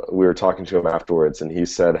were talking to him afterwards, and he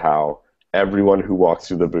said how everyone who walked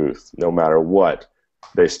through the booth, no matter what,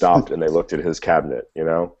 they stopped and they looked at his cabinet, and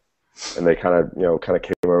they kind of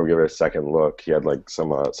came over, give it a second look. He had like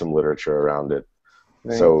some literature around it,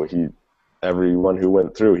 right. So everyone who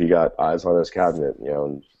went through, he got eyes on his cabinet,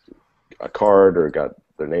 and a card or got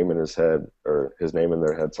their name in his head or his name in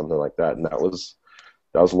their head, something like that, and that was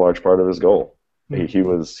a large part of his goal.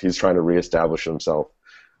 Mm-hmm. He's trying to reestablish himself.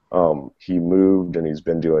 He moved and he's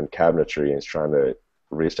been doing cabinetry and he's trying to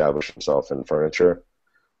reestablish himself in furniture.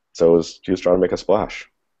 So he was trying to make a splash.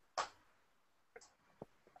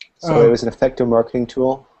 So it was an effective marketing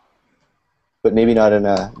tool, but maybe not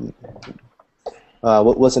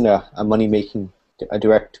wasn't a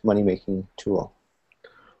direct money-making tool.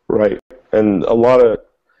 Right. And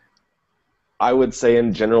I would say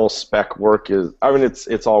in general, spec work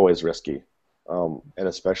it's always risky. And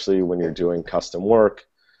especially when you're doing custom work,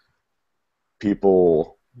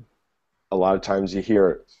 people, a lot of times you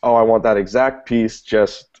hear, oh, I want that exact piece,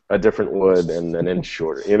 just a different wood and an inch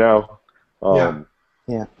shorter,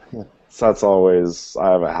 Yeah. So that's always,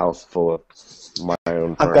 I have a house full of my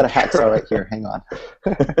own furniture. I've got a hacksaw right here, hang on.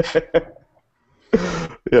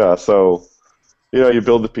 Yeah, so, you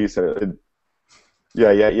build the piece and you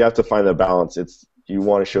have to find the balance. You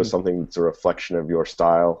want to show something that's a reflection of your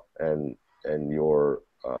style and your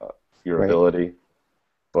right. ability,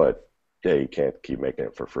 but yeah, you can't keep making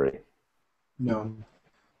it for free. No.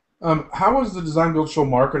 How was the Design Build Show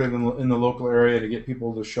marketed in the local area to get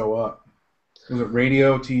people to show up? Was it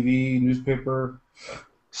radio, TV, newspaper?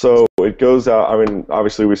 So it goes out.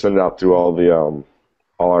 Obviously we send it out through all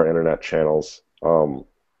our internet channels.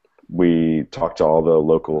 We talk to all the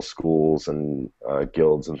local schools and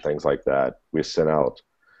guilds and things like that. We sent out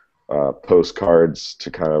postcards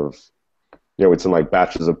to kind of, we'd send like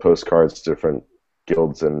batches of postcards to different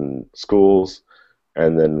guilds and schools,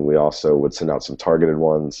 and then we also would send out some targeted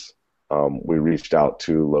ones. We reached out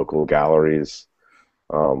to local galleries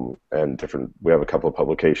and we have a couple of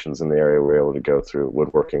publications in the area we were able to go through,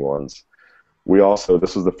 woodworking ones.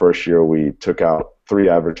 this was the first year we took out 3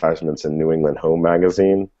 advertisements in New England Home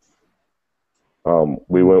Magazine.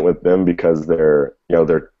 We went with them because they're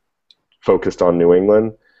focused on New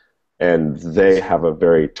England, and they have a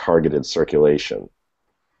very targeted circulation.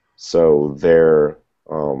 So their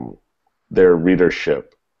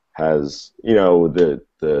readership has,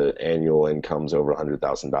 the annual income's over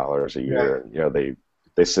 $100,000 a year. Yeah.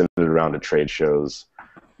 They send it around to trade shows.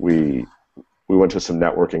 We went to some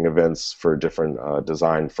networking events for different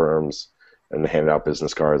design firms and handed out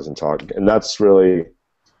business cards and talked. And that's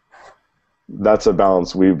a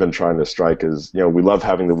balance we've been trying to strike. Is we love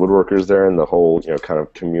having the woodworkers there, and the whole kind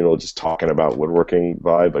of communal, just talking about woodworking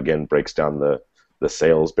vibe again breaks down the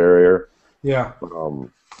sales barrier. Yeah.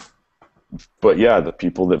 But yeah, the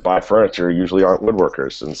people that buy furniture usually aren't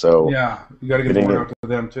woodworkers, and so yeah, you got to get the word out to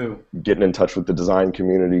them too. Getting in touch with the design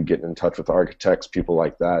community, getting in touch with architects, people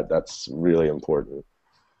like that, that's really important.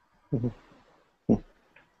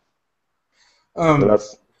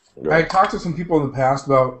 I talked to some people in the past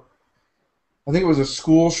about, I think it was a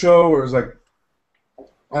school show, or it was like,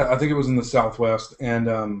 I think it was in the Southwest, and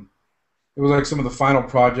it was like some of the final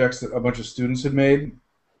projects that a bunch of students had made.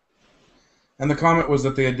 And the comment was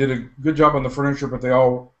that they did a good job on the furniture, but they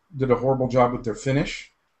all did a horrible job with their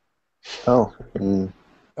finish. Oh.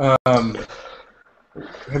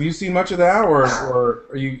 Have you seen much of that, or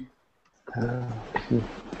are you?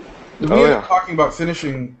 We are talking about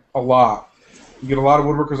finishing a lot. You get a lot of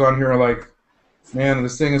woodworkers on here are like, man,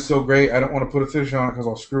 this thing is so great, I don't want to put a finish on it because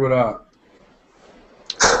I'll screw it up.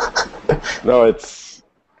 No, I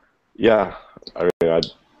mean,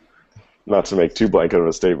 not to make too blanket of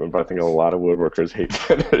a statement, but I think a lot of woodworkers hate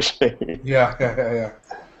finishing. Yeah.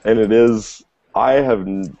 And it is, I have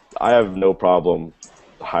no problem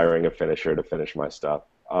hiring a finisher to finish my stuff.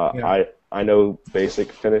 I know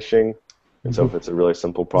basic finishing, and so if it's a really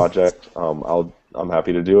simple project, I'm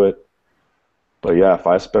happy to do it. But yeah, if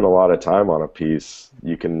I spend a lot of time on a piece,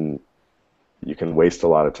 you can waste a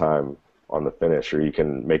lot of time on the finish, or you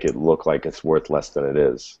can make it look like it's worth less than it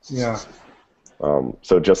is. Yeah.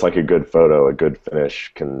 So just like a good photo, a good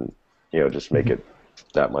finish can, just make it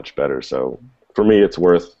that much better. So for me, it's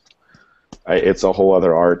it's a whole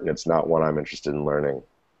other art, and it's not one I'm interested in learning.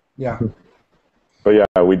 Yeah. But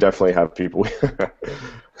yeah, we definitely have people.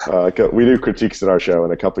 We do critiques at our show,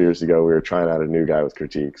 and a couple years ago we were trying out a new guy with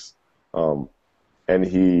critiques. And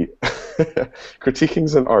he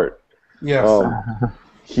critiquing's an art. Yes.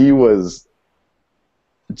 He was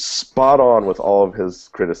spot on with all of his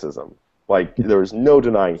criticism. Like, there was no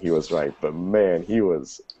denying he was right, but man, he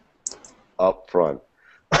was up front.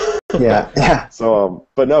 Yeah. So,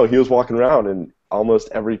 but no, he was walking around, and almost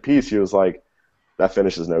every piece he was like, that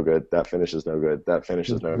finish is no good, that finish is no good, that finish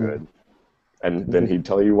is no good. And then he'd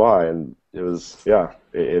tell you why, and it was,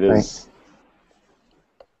 it is,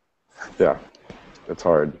 it's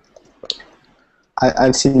hard.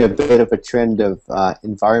 I've seen a bit of a trend of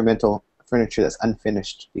environmental furniture that's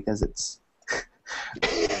unfinished because it's...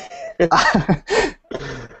 I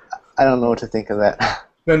don't know what to think of that.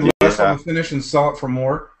 Spend less on the finish and sell it for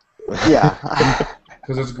more? Yeah.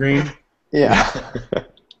 Because it's green? Yeah.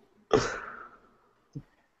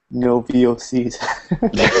 No VOCs.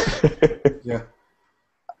 Yeah.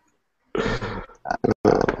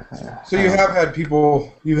 So you have had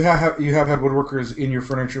people, you have had woodworkers in your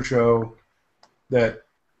furniture show that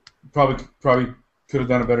probably could have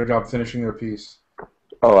done a better job finishing their piece.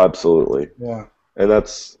 Oh, absolutely. Yeah. And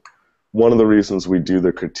that's one of the reasons we do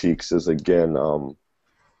the critiques is, again,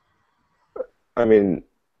 I mean,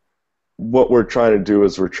 what we're trying to do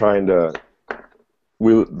is the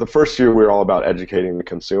first year we were all about educating the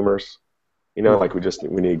consumers. Like we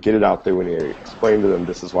need to get it out there, we need to explain to them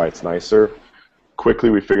this is why it's nicer. Quickly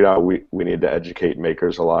we figured out we need to educate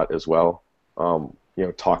makers a lot as well.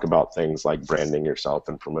 Talk about things like branding yourself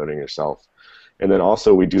and promoting yourself. And then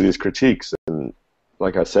also we do these critiques, and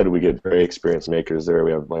like I said, we get very experienced makers there.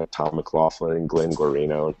 We have like Tom McLaughlin and Glenn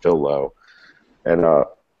Guarino and Phil Lowe.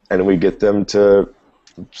 And we get them to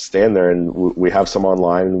stand there, and we have some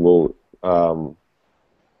online, and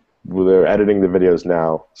they're editing the videos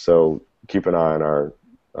now, so keep an eye on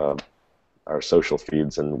our social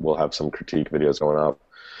feeds, and we'll have some critique videos going up.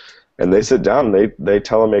 And they sit down and they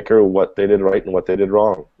tell a maker what they did right and what they did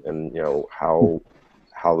wrong, and how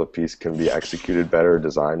the piece can be executed better,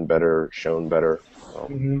 designed better, shown better.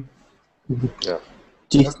 Yeah.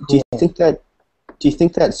 Do you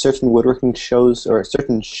think that certain woodworking shows or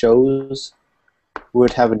certain shows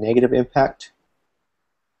would have a negative impact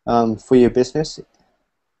for your business?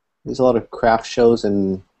 There's a lot of craft shows,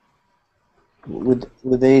 and would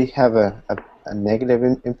they have a negative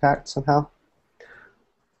impact somehow?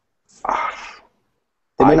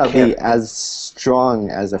 may not be as strong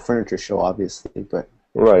as a furniture show, obviously, but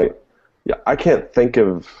right. Yeah, I can't think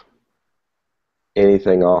of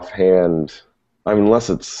anything offhand. I mean,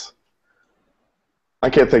 I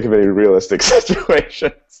can't think of any realistic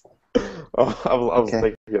situations. I was okay.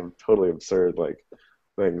 thinking of totally absurd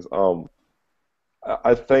things.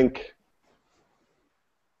 I think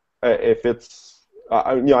if it's,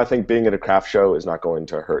 I think being at a craft show is not going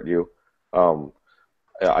to hurt you.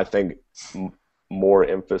 I think more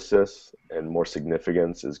emphasis and more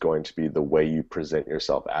significance is going to be the way you present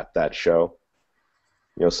yourself at that show.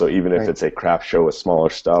 So even if it's a craft show with smaller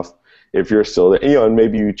stuff, if you're still there, and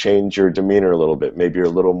maybe you change your demeanor a little bit, maybe you're a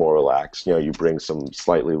little more relaxed. You bring some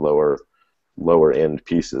slightly lower end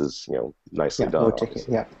pieces, nicely done.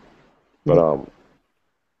 Yeah.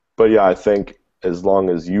 But yeah, I think as long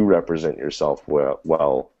as you represent yourself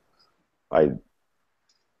well,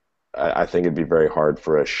 I think it'd be very hard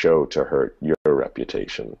for a show to hurt your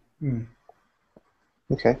reputation. Mm.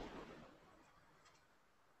 Okay.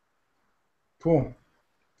 Cool.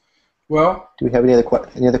 Well, do we have any other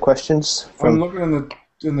questions? I'm looking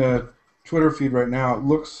in the Twitter feed right now. It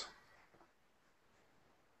looks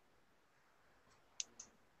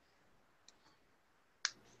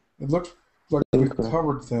like we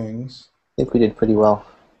covered things. I think we did pretty well.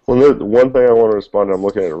 Well, the one thing I want to respond to, I'm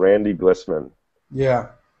looking at Randy Glissman. Yeah.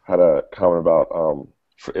 Had a comment about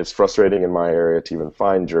it's frustrating in my area to even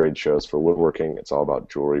find juried shows for woodworking. It's all about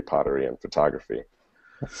jewelry, pottery, and photography.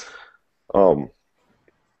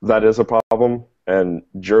 That is a problem, and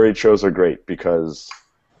juried shows are great because,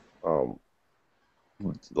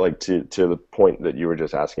 like to the point that you were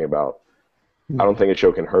just asking about, I don't think a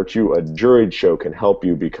show can hurt you. A juried show can help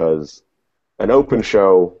you because an open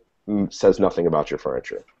show says nothing about your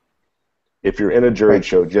furniture. If you're in a juried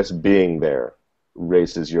show, just being there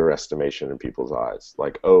raises your estimation in people's eyes.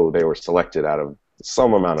 Like, oh, they were selected out of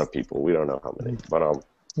some amount of people. We don't know how many, but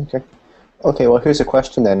Okay. Well, here's a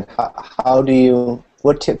question then.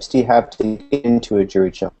 What tips do you have to get into a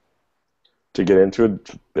jury show? To get into it,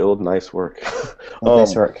 build nice work.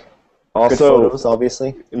 Nice work. Also, good photos,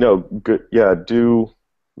 obviously. No, good. Yeah, do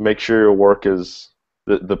make sure your work is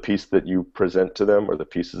the piece that you present to them, or the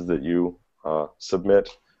pieces that you submit,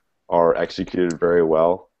 are executed very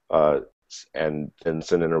well, and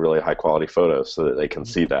send in a really high quality photo so that they can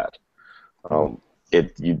see that.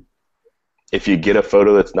 If you get a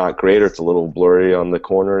photo that's not great, or it's a little blurry on the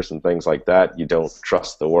corners and things like that, you don't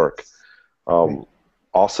trust the work.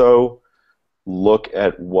 Also, look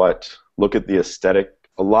at the aesthetic.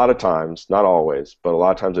 A lot of times, not always, but a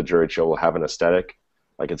lot of times a juried show will have an aesthetic,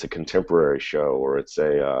 like it's a contemporary show, or it's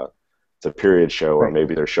a period show, or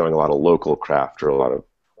maybe they're showing a lot of local craft, or a lot of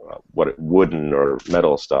wooden or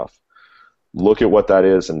metal stuff. Look at what that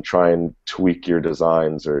is and try and tweak your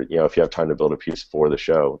designs, or if you have time to build a piece for the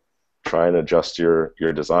show, try and adjust your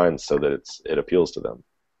designs so that it appeals to them.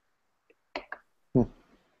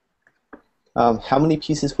 How many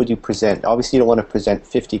pieces would you present? Obviously, you don't want to present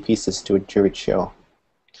 50 pieces to a juried show.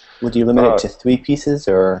 Would you limit it to 3 pieces,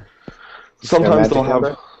 or sometimes they'll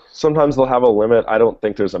have a limit. I don't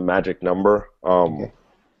think there's a magic number.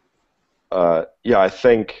 Yeah, I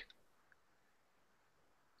think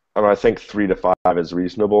 3 to 5 is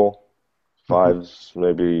reasonable. 5's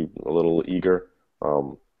maybe a little eager.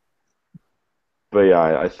 But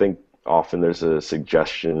yeah, I think often there's a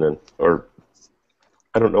suggestion, or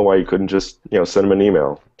I don't know why you couldn't just send them an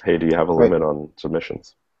email. Hey, do you have a limit on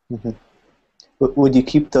submissions? Would you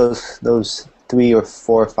keep those 3 or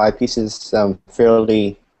 4 or 5 pieces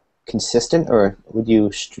fairly consistent, or would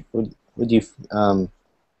you would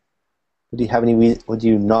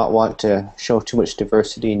you not want to show too much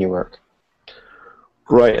diversity in your work?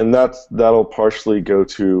 Right, and that'll partially go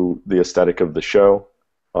to the aesthetic of the show.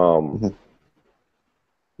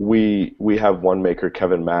 We have one maker,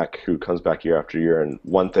 Kevin Mack, who comes back year after year, and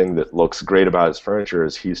one thing that looks great about his furniture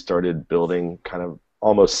is he started building kind of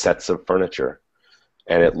almost sets of furniture,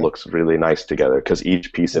 and it looks really nice together because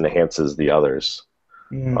each piece enhances the others.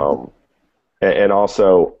 And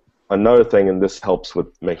also another thing, and this helps with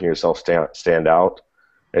making yourself stand out.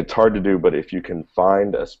 It's hard to do, but if you can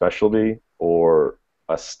find a specialty or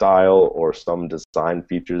a style or some design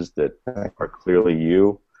features that are clearly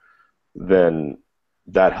you, then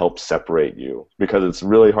that helps separate you, because it's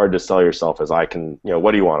really hard to sell yourself as what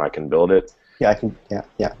do you want? I can build it. Yeah,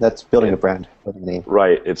 that's building a brand, building a name.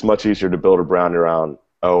 Right. It's much easier to build a brand around,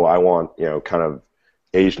 I want, kind of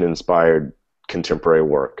Asian-inspired contemporary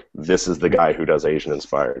work. This is the guy who does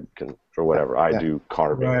Asian-inspired, or whatever. I do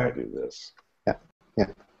carving, I do this. Yeah.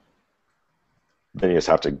 Then you just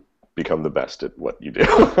have to become the best at what you do.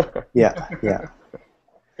 Yeah.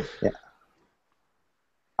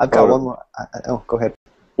 I've got one more. Oh, go ahead.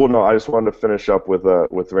 Well, no, I just wanted to finish up with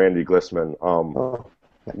Randy Glissman.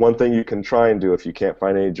 One thing you can try and do if you can't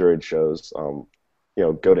find any juried shows, go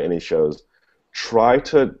to any shows. Try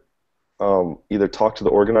to either talk to the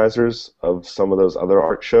organizers of some of those other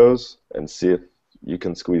art shows and see if you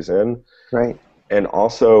can squeeze in. Right. And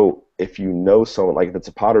also, if you know someone, like if it's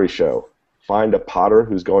a pottery show, find a potter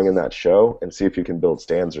who's going in that show and see if you can build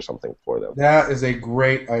stands or something for them. That is a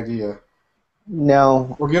great idea.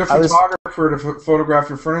 No. Or get a photographer to photograph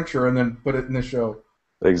your furniture and then put it in the show.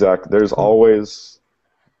 Exactly. There's always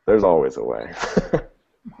a way.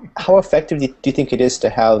 How effective do you think it is to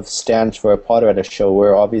have stands for a potter at a show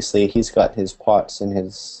where obviously he's got his pots and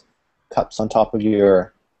his cups on top of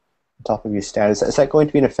your stand? Is that going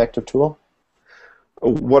to be an effective tool?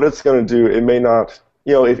 What it's going to do, it may not,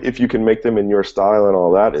 if you can make them in your style and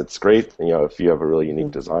all that, it's great, if you have a really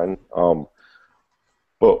unique design.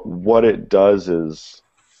 But what it does is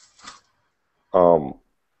you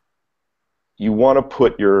want to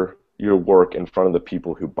put your work in front of the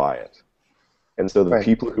people who buy it. And so the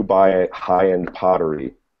people who buy high-end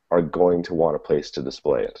pottery are going to want a place to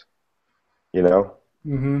display it,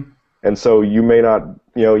 Mm-hmm. And so you may not,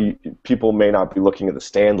 people may not be looking at the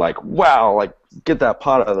stand like, wow, like, get that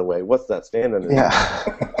pot out of the way. What's that stand under? Yeah.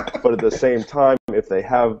 But at the same time, if they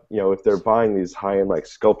have, if they're buying these high-end like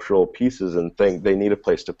sculptural pieces and things, they need a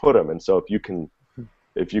place to put them. And so if you can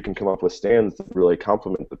come up with stands that really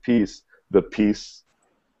complement the piece,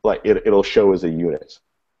 like it'll show as a unit.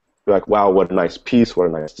 You're like, wow, what a nice piece, what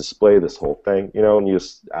a nice display, this whole thing, and you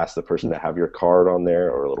just ask the person to have your card on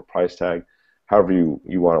there or a little price tag, however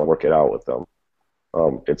you want to work it out with them.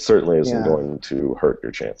 It certainly isn't going to hurt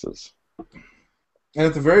your chances. And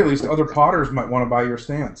at the very least, other potters might want to buy your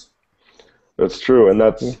stands. That's true, and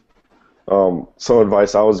that's some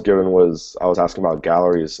advice I was given was I was asking about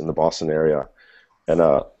galleries in the Boston area, and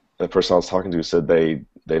the person I was talking to said they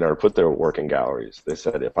never put their work in galleries. They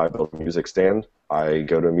said if I build a music stand, I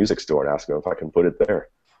go to a music store and ask them if I can put it there.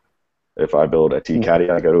 If I build a tea caddy,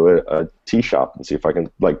 I go to a tea shop and see if I can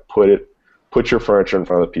like put your furniture in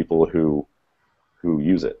front of the people who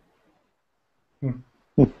use it.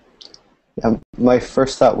 My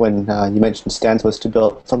first thought when you mentioned stands was to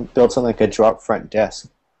build something like a drop front desk,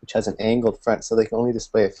 which has an angled front, so they can only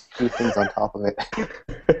display a few things on top of it.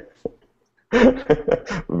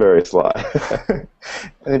 Very sly. And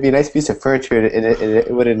it'd be a nice piece of furniture, and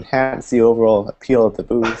it would enhance the overall appeal of the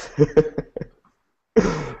booth.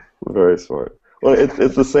 Very smart. Well,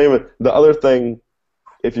 it's the same. The other thing,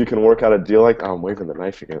 if you can work out a deal like, oh, I'm waving the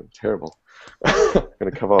knife again. Terrible. I'm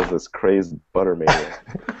gonna come out with this crazed butter mania.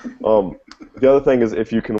 The other thing is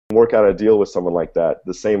if you can work out a deal with someone like that,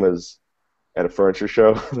 the same as at a furniture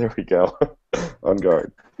show. There we go. On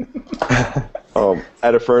guard.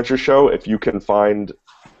 At a furniture show, if you can find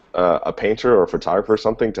a painter or a photographer or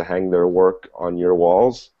something to hang their work on your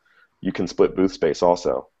walls, you can split booth space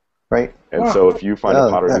also. Right. And so if you find a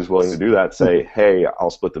potter who's willing to do that, say, hey, I'll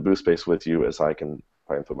split the booth space with you as I can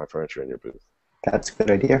put my furniture in your booth. That's a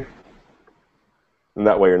good idea. And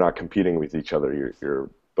that way you're not competing with each other. You're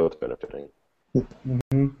both benefiting.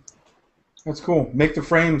 Mm-hmm. That's cool. Make the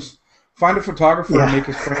frames. Find a photographer and make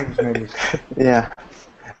his frames, maybe. Yeah.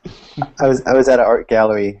 I was at an art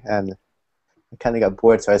gallery and I kind of got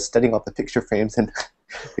bored, so I was studying all the picture frames, and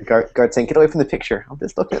the guard saying, "Get away from the picture. I'm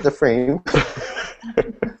just looking at the frame."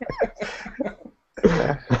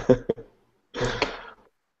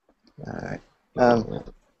 All right.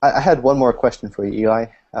 I had one more question for you, Eli,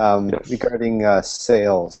 regarding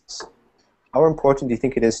sales. How important do you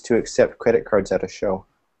think it is to accept credit cards at a show?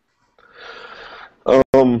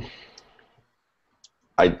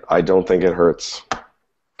 I don't think it hurts,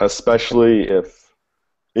 especially if,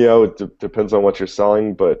 it depends on what you're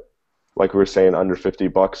selling, but like we were saying, under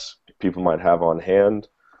 $50 people might have on hand.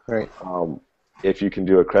 Right. If you can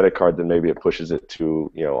do a credit card, then maybe it pushes it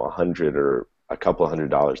to, $100 or a couple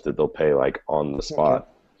 $100 that they'll pay like on the spot.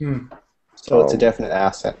 Okay. So it's a definite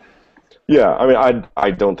asset. Yeah, I mean,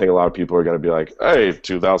 I don't think a lot of people are going to be like, hey,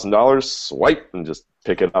 $2,000, swipe, and just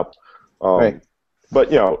pick it up. Right.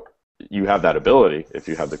 But, you have that ability if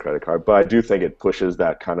you have the credit card. But I do think it pushes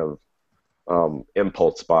that kind of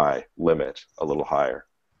impulse buy limit a little higher.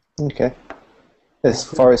 Okay. As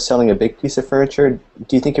far as selling a big piece of furniture,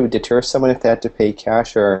 do you think it would deter someone if they had to pay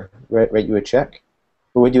cash or write you a check?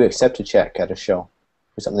 Or would you accept a check at a show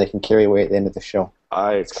for something they can carry away at the end of the show?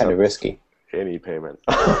 It's kind of risky. Any payment.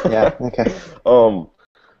 Yeah, okay.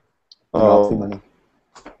 Money.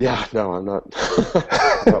 Yeah, no, I'm not.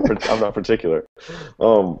 I'm not particular.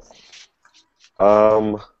 Would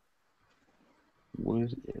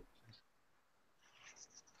it?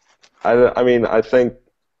 I mean, I think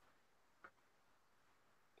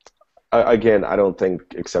Again, I don't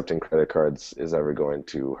think accepting credit cards is ever going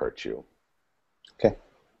to hurt you. Okay.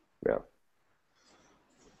 Yeah.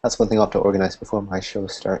 That's one thing I'll have to organize before my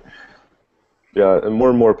shows start. Yeah, and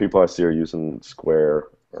more people I see are using Square.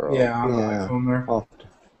 Or, Yeah, on the iPhone there. I'll have to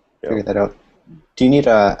figure that out. Do you need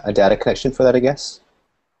a data connection for that, I guess?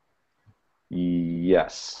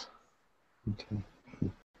 Yes. Okay.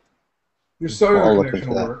 Your cellular I'll look connection into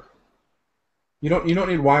will that. work. You don't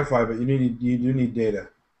need Wi-Fi, but you do need data.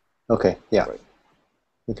 Okay, yeah. Right.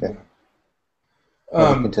 Okay. Yeah.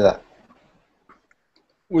 I'll look into that.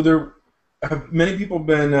 Have many people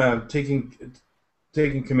been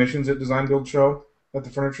taking commissions at Design Build Show, at the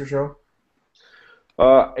furniture show?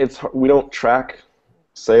 We don't track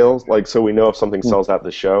sales, so we know if something sells at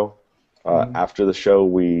the show. After the show,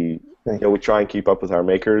 we try and keep up with our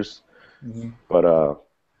makers, but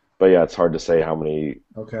yeah, it's hard to say how many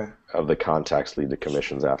of the contacts lead to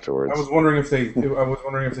commissions afterwards. I was wondering if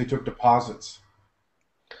they took deposits.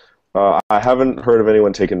 I haven't heard of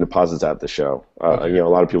anyone taking deposits at the show. A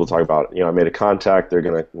lot of people talk about, I made a contact, they're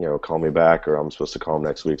gonna, call me back, or I'm supposed to call them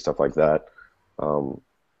next week, stuff like that.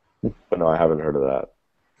 But no, I haven't heard of that.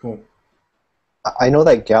 Cool. I know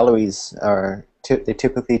that galleries they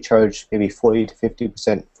typically charge maybe 40 to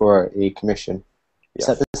 50% for a commission. Is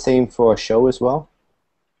that the same for a show as well?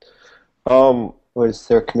 Or is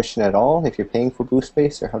there a commission at all if you're paying for booth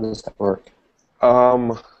space, or how does that work?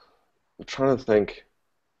 I'm trying to think.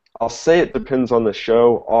 I'll say it depends on the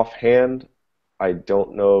show. Offhand, I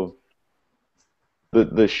don't know.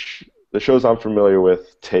 The shows I'm familiar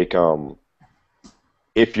with take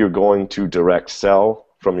if you're going to direct sell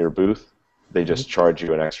from your booth, they just charge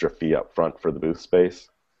you an extra fee up front for the booth space.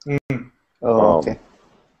 Oh, okay.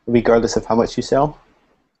 Regardless of how much you sell?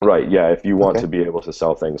 Right, yeah. If you want to be able to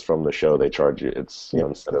sell things from the show, they charge you. It's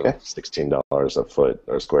instead of $16 a foot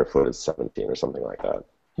or a square foot, it's 17 or something like that.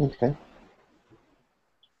 Okay.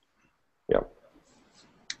 Yeah.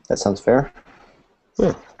 That sounds fair.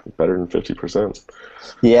 Yeah, better than 50%.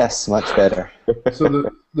 Yes, much better. So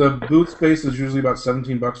the booth space is usually about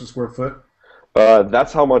 $17 a square foot?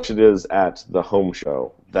 That's how much it is at the home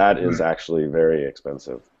show. That is actually very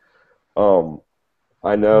expensive.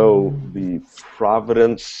 I know the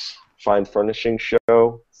Providence Fine Furnishing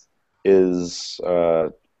show is, I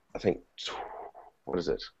think, what is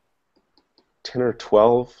it, 10 or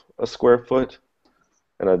 12 a square foot,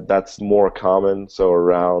 and that's more common. So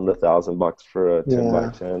around $1,000 for a 10 by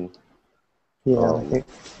 10. Yeah, I think.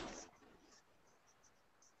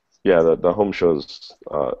 Yeah, the home shows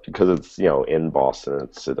because it's in Boston.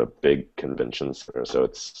 It's at a big convention center, so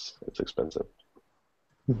it's expensive.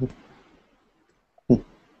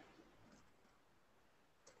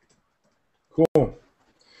 Cool.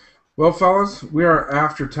 Well, fellas, we are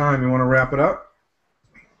after time. You want to wrap it up?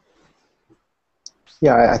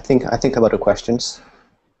 Yeah, I think about the questions.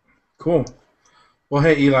 Cool. Well,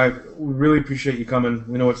 hey, Eli, we really appreciate you coming.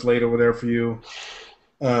 We know it's late over there for you,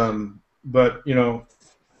 but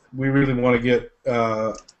we really want to get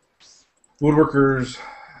woodworkers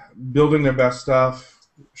building their best stuff,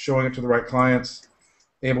 showing it to the right clients,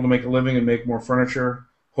 able to make a living and make more furniture.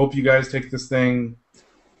 Hope you guys take this thing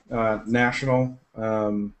national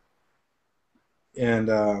and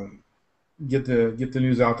get the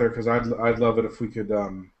news out there, because I'd love it if we could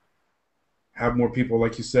have more people,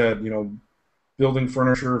 like you said, building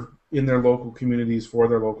furniture in their local communities for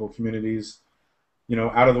their local communities,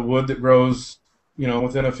 out of the wood that grows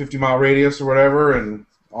within a 50-mile radius or whatever, and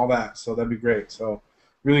all that. So that'd be great. So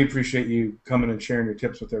really appreciate you coming and sharing your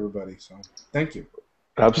tips with everybody. So thank you.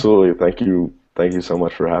 Absolutely. Thank you so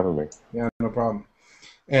much for having me. Yeah, no problem.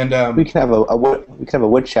 And we can have a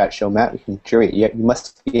wood chat show, Matt. We can curate. Yeah, you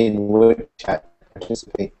must be in wood chat to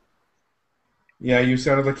participate. Yeah, you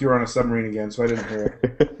sounded like you were on a submarine again, so I didn't hear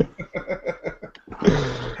it.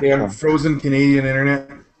 Damn frozen Canadian internet.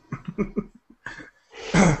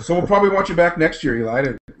 So we'll probably want you back next year, Eli,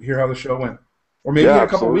 to hear how the show went, or maybe in a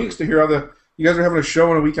couple of weeks to hear how you guys are having a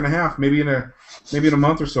show in a week and a half. Maybe in a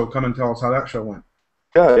month or so, come and tell us how that show went.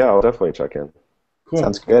 Yeah, I'll definitely check in. Cool.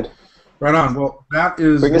 Sounds good. Right on. Well, that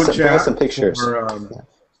is bring us some pictures.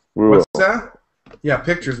 What's that? Yeah,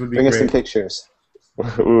 pictures would be great. Bring us some pictures.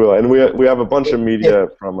 We will, and we have a bunch of media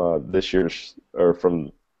from this year's or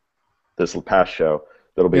from this past show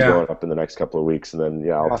that'll be going up in the next couple of weeks, and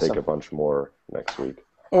then I'll take a bunch more next week.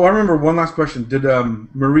 Oh, I remember one last question. Did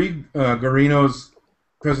Marie Garino's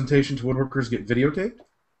presentation to woodworkers get videotaped?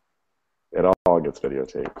 It all gets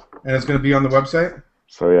videotaped. And it's going to be on the website?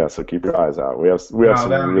 So keep your eyes out. We have some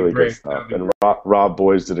really good stuff. And Rob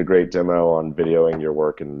Boys did a great demo on videoing your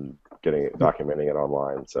work and documenting it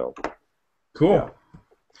online. So cool.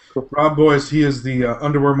 Cool. Rob Boyce, he is the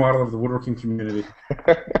underwear model of the woodworking community.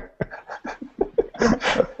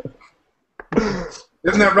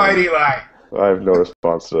 Isn't that right, Eli? I have no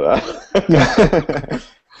response to that.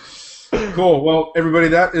 Cool. Well, everybody,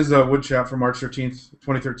 that is a Wood Chat for March 13th,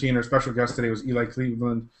 2013. Our special guest today was Eli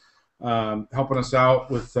Cleveland, helping us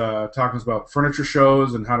out with talking about furniture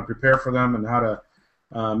shows and how to prepare for them and how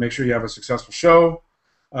to make sure you have a successful show.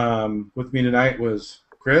 With me tonight was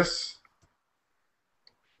Chris.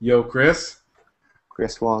 Yo, Chris.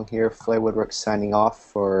 Chris Wong here, Flay Woodworks signing off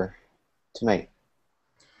for tonight.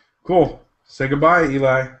 Cool. Say goodbye,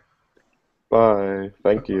 Eli. Bye.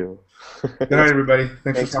 Thank you. Good night, everybody. Thanks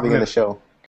Thanks for for coming being on in. the show.